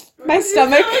 my My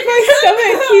stomach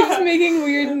keeps making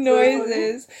weird That's so funny.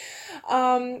 noises.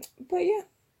 But yeah,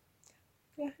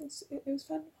 it was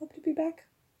fun. Hope to be back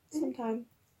sometime.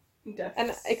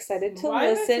 And excited to Why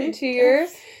did I listen say to your.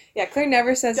 deaths? Yeah, Claire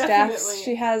never says deaths. Definitely.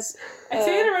 She has. I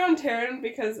say it around Taeryn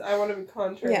because I want to be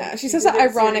contrary. Yeah, she She says did it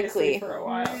ironically. seriously for a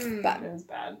while. But- It was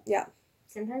bad.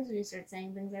 Sometimes when you start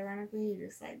saying things ironically, you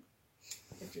just like,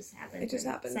 it just happens. It just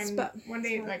And happens, but one day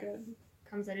It's it not like good.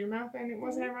 comes out of your mouth and it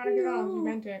wasn't ironic at all. You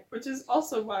meant it. Which is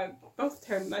also why both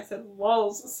Taeryn and I said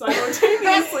lulls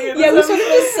simultaneously. in yeah, we this sort of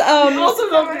episode. just We also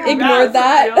don't do ignored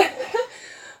that. for that. real.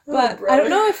 But Oh, I don't brother.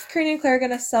 know if Corinne and Claire are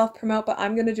going to self-promote, but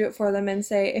I'm going to do it for them and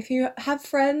say, if you have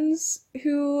friends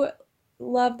who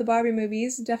love the Barbie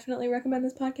movies, definitely recommend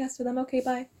this podcast to them. Okay,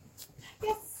 bye.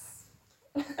 Yes.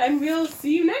 And we'll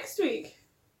see you next week.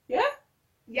 Yeah.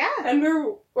 And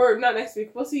or not next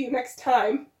week, we'll see you next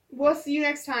time. We'll see you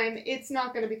next time. It's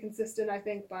not going to be consistent, I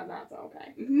think, but that's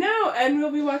okay. No, and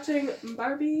we'll be watching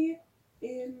Barbie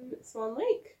in Swan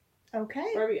Lake.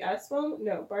 Okay. Barbie at Swan?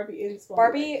 No, Barbie in Swan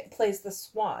Barbie plays the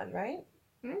swan, right?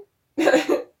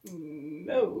 Lake.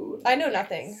 No. I know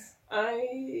nothing.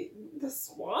 The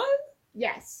Swan?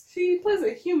 Yes. She plays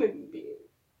a human being.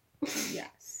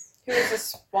 Yes. Who is a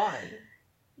swan?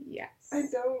 Yes. I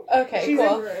don't. Okay, She's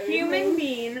cool. a human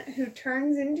being who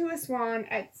turns into a swan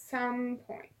at some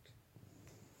point.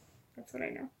 That's what I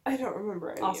know. I don't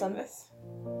remember any Awesome. of this.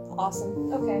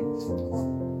 Awesome. Okay.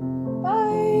 Cool.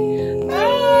 Bye.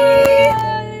 Bye!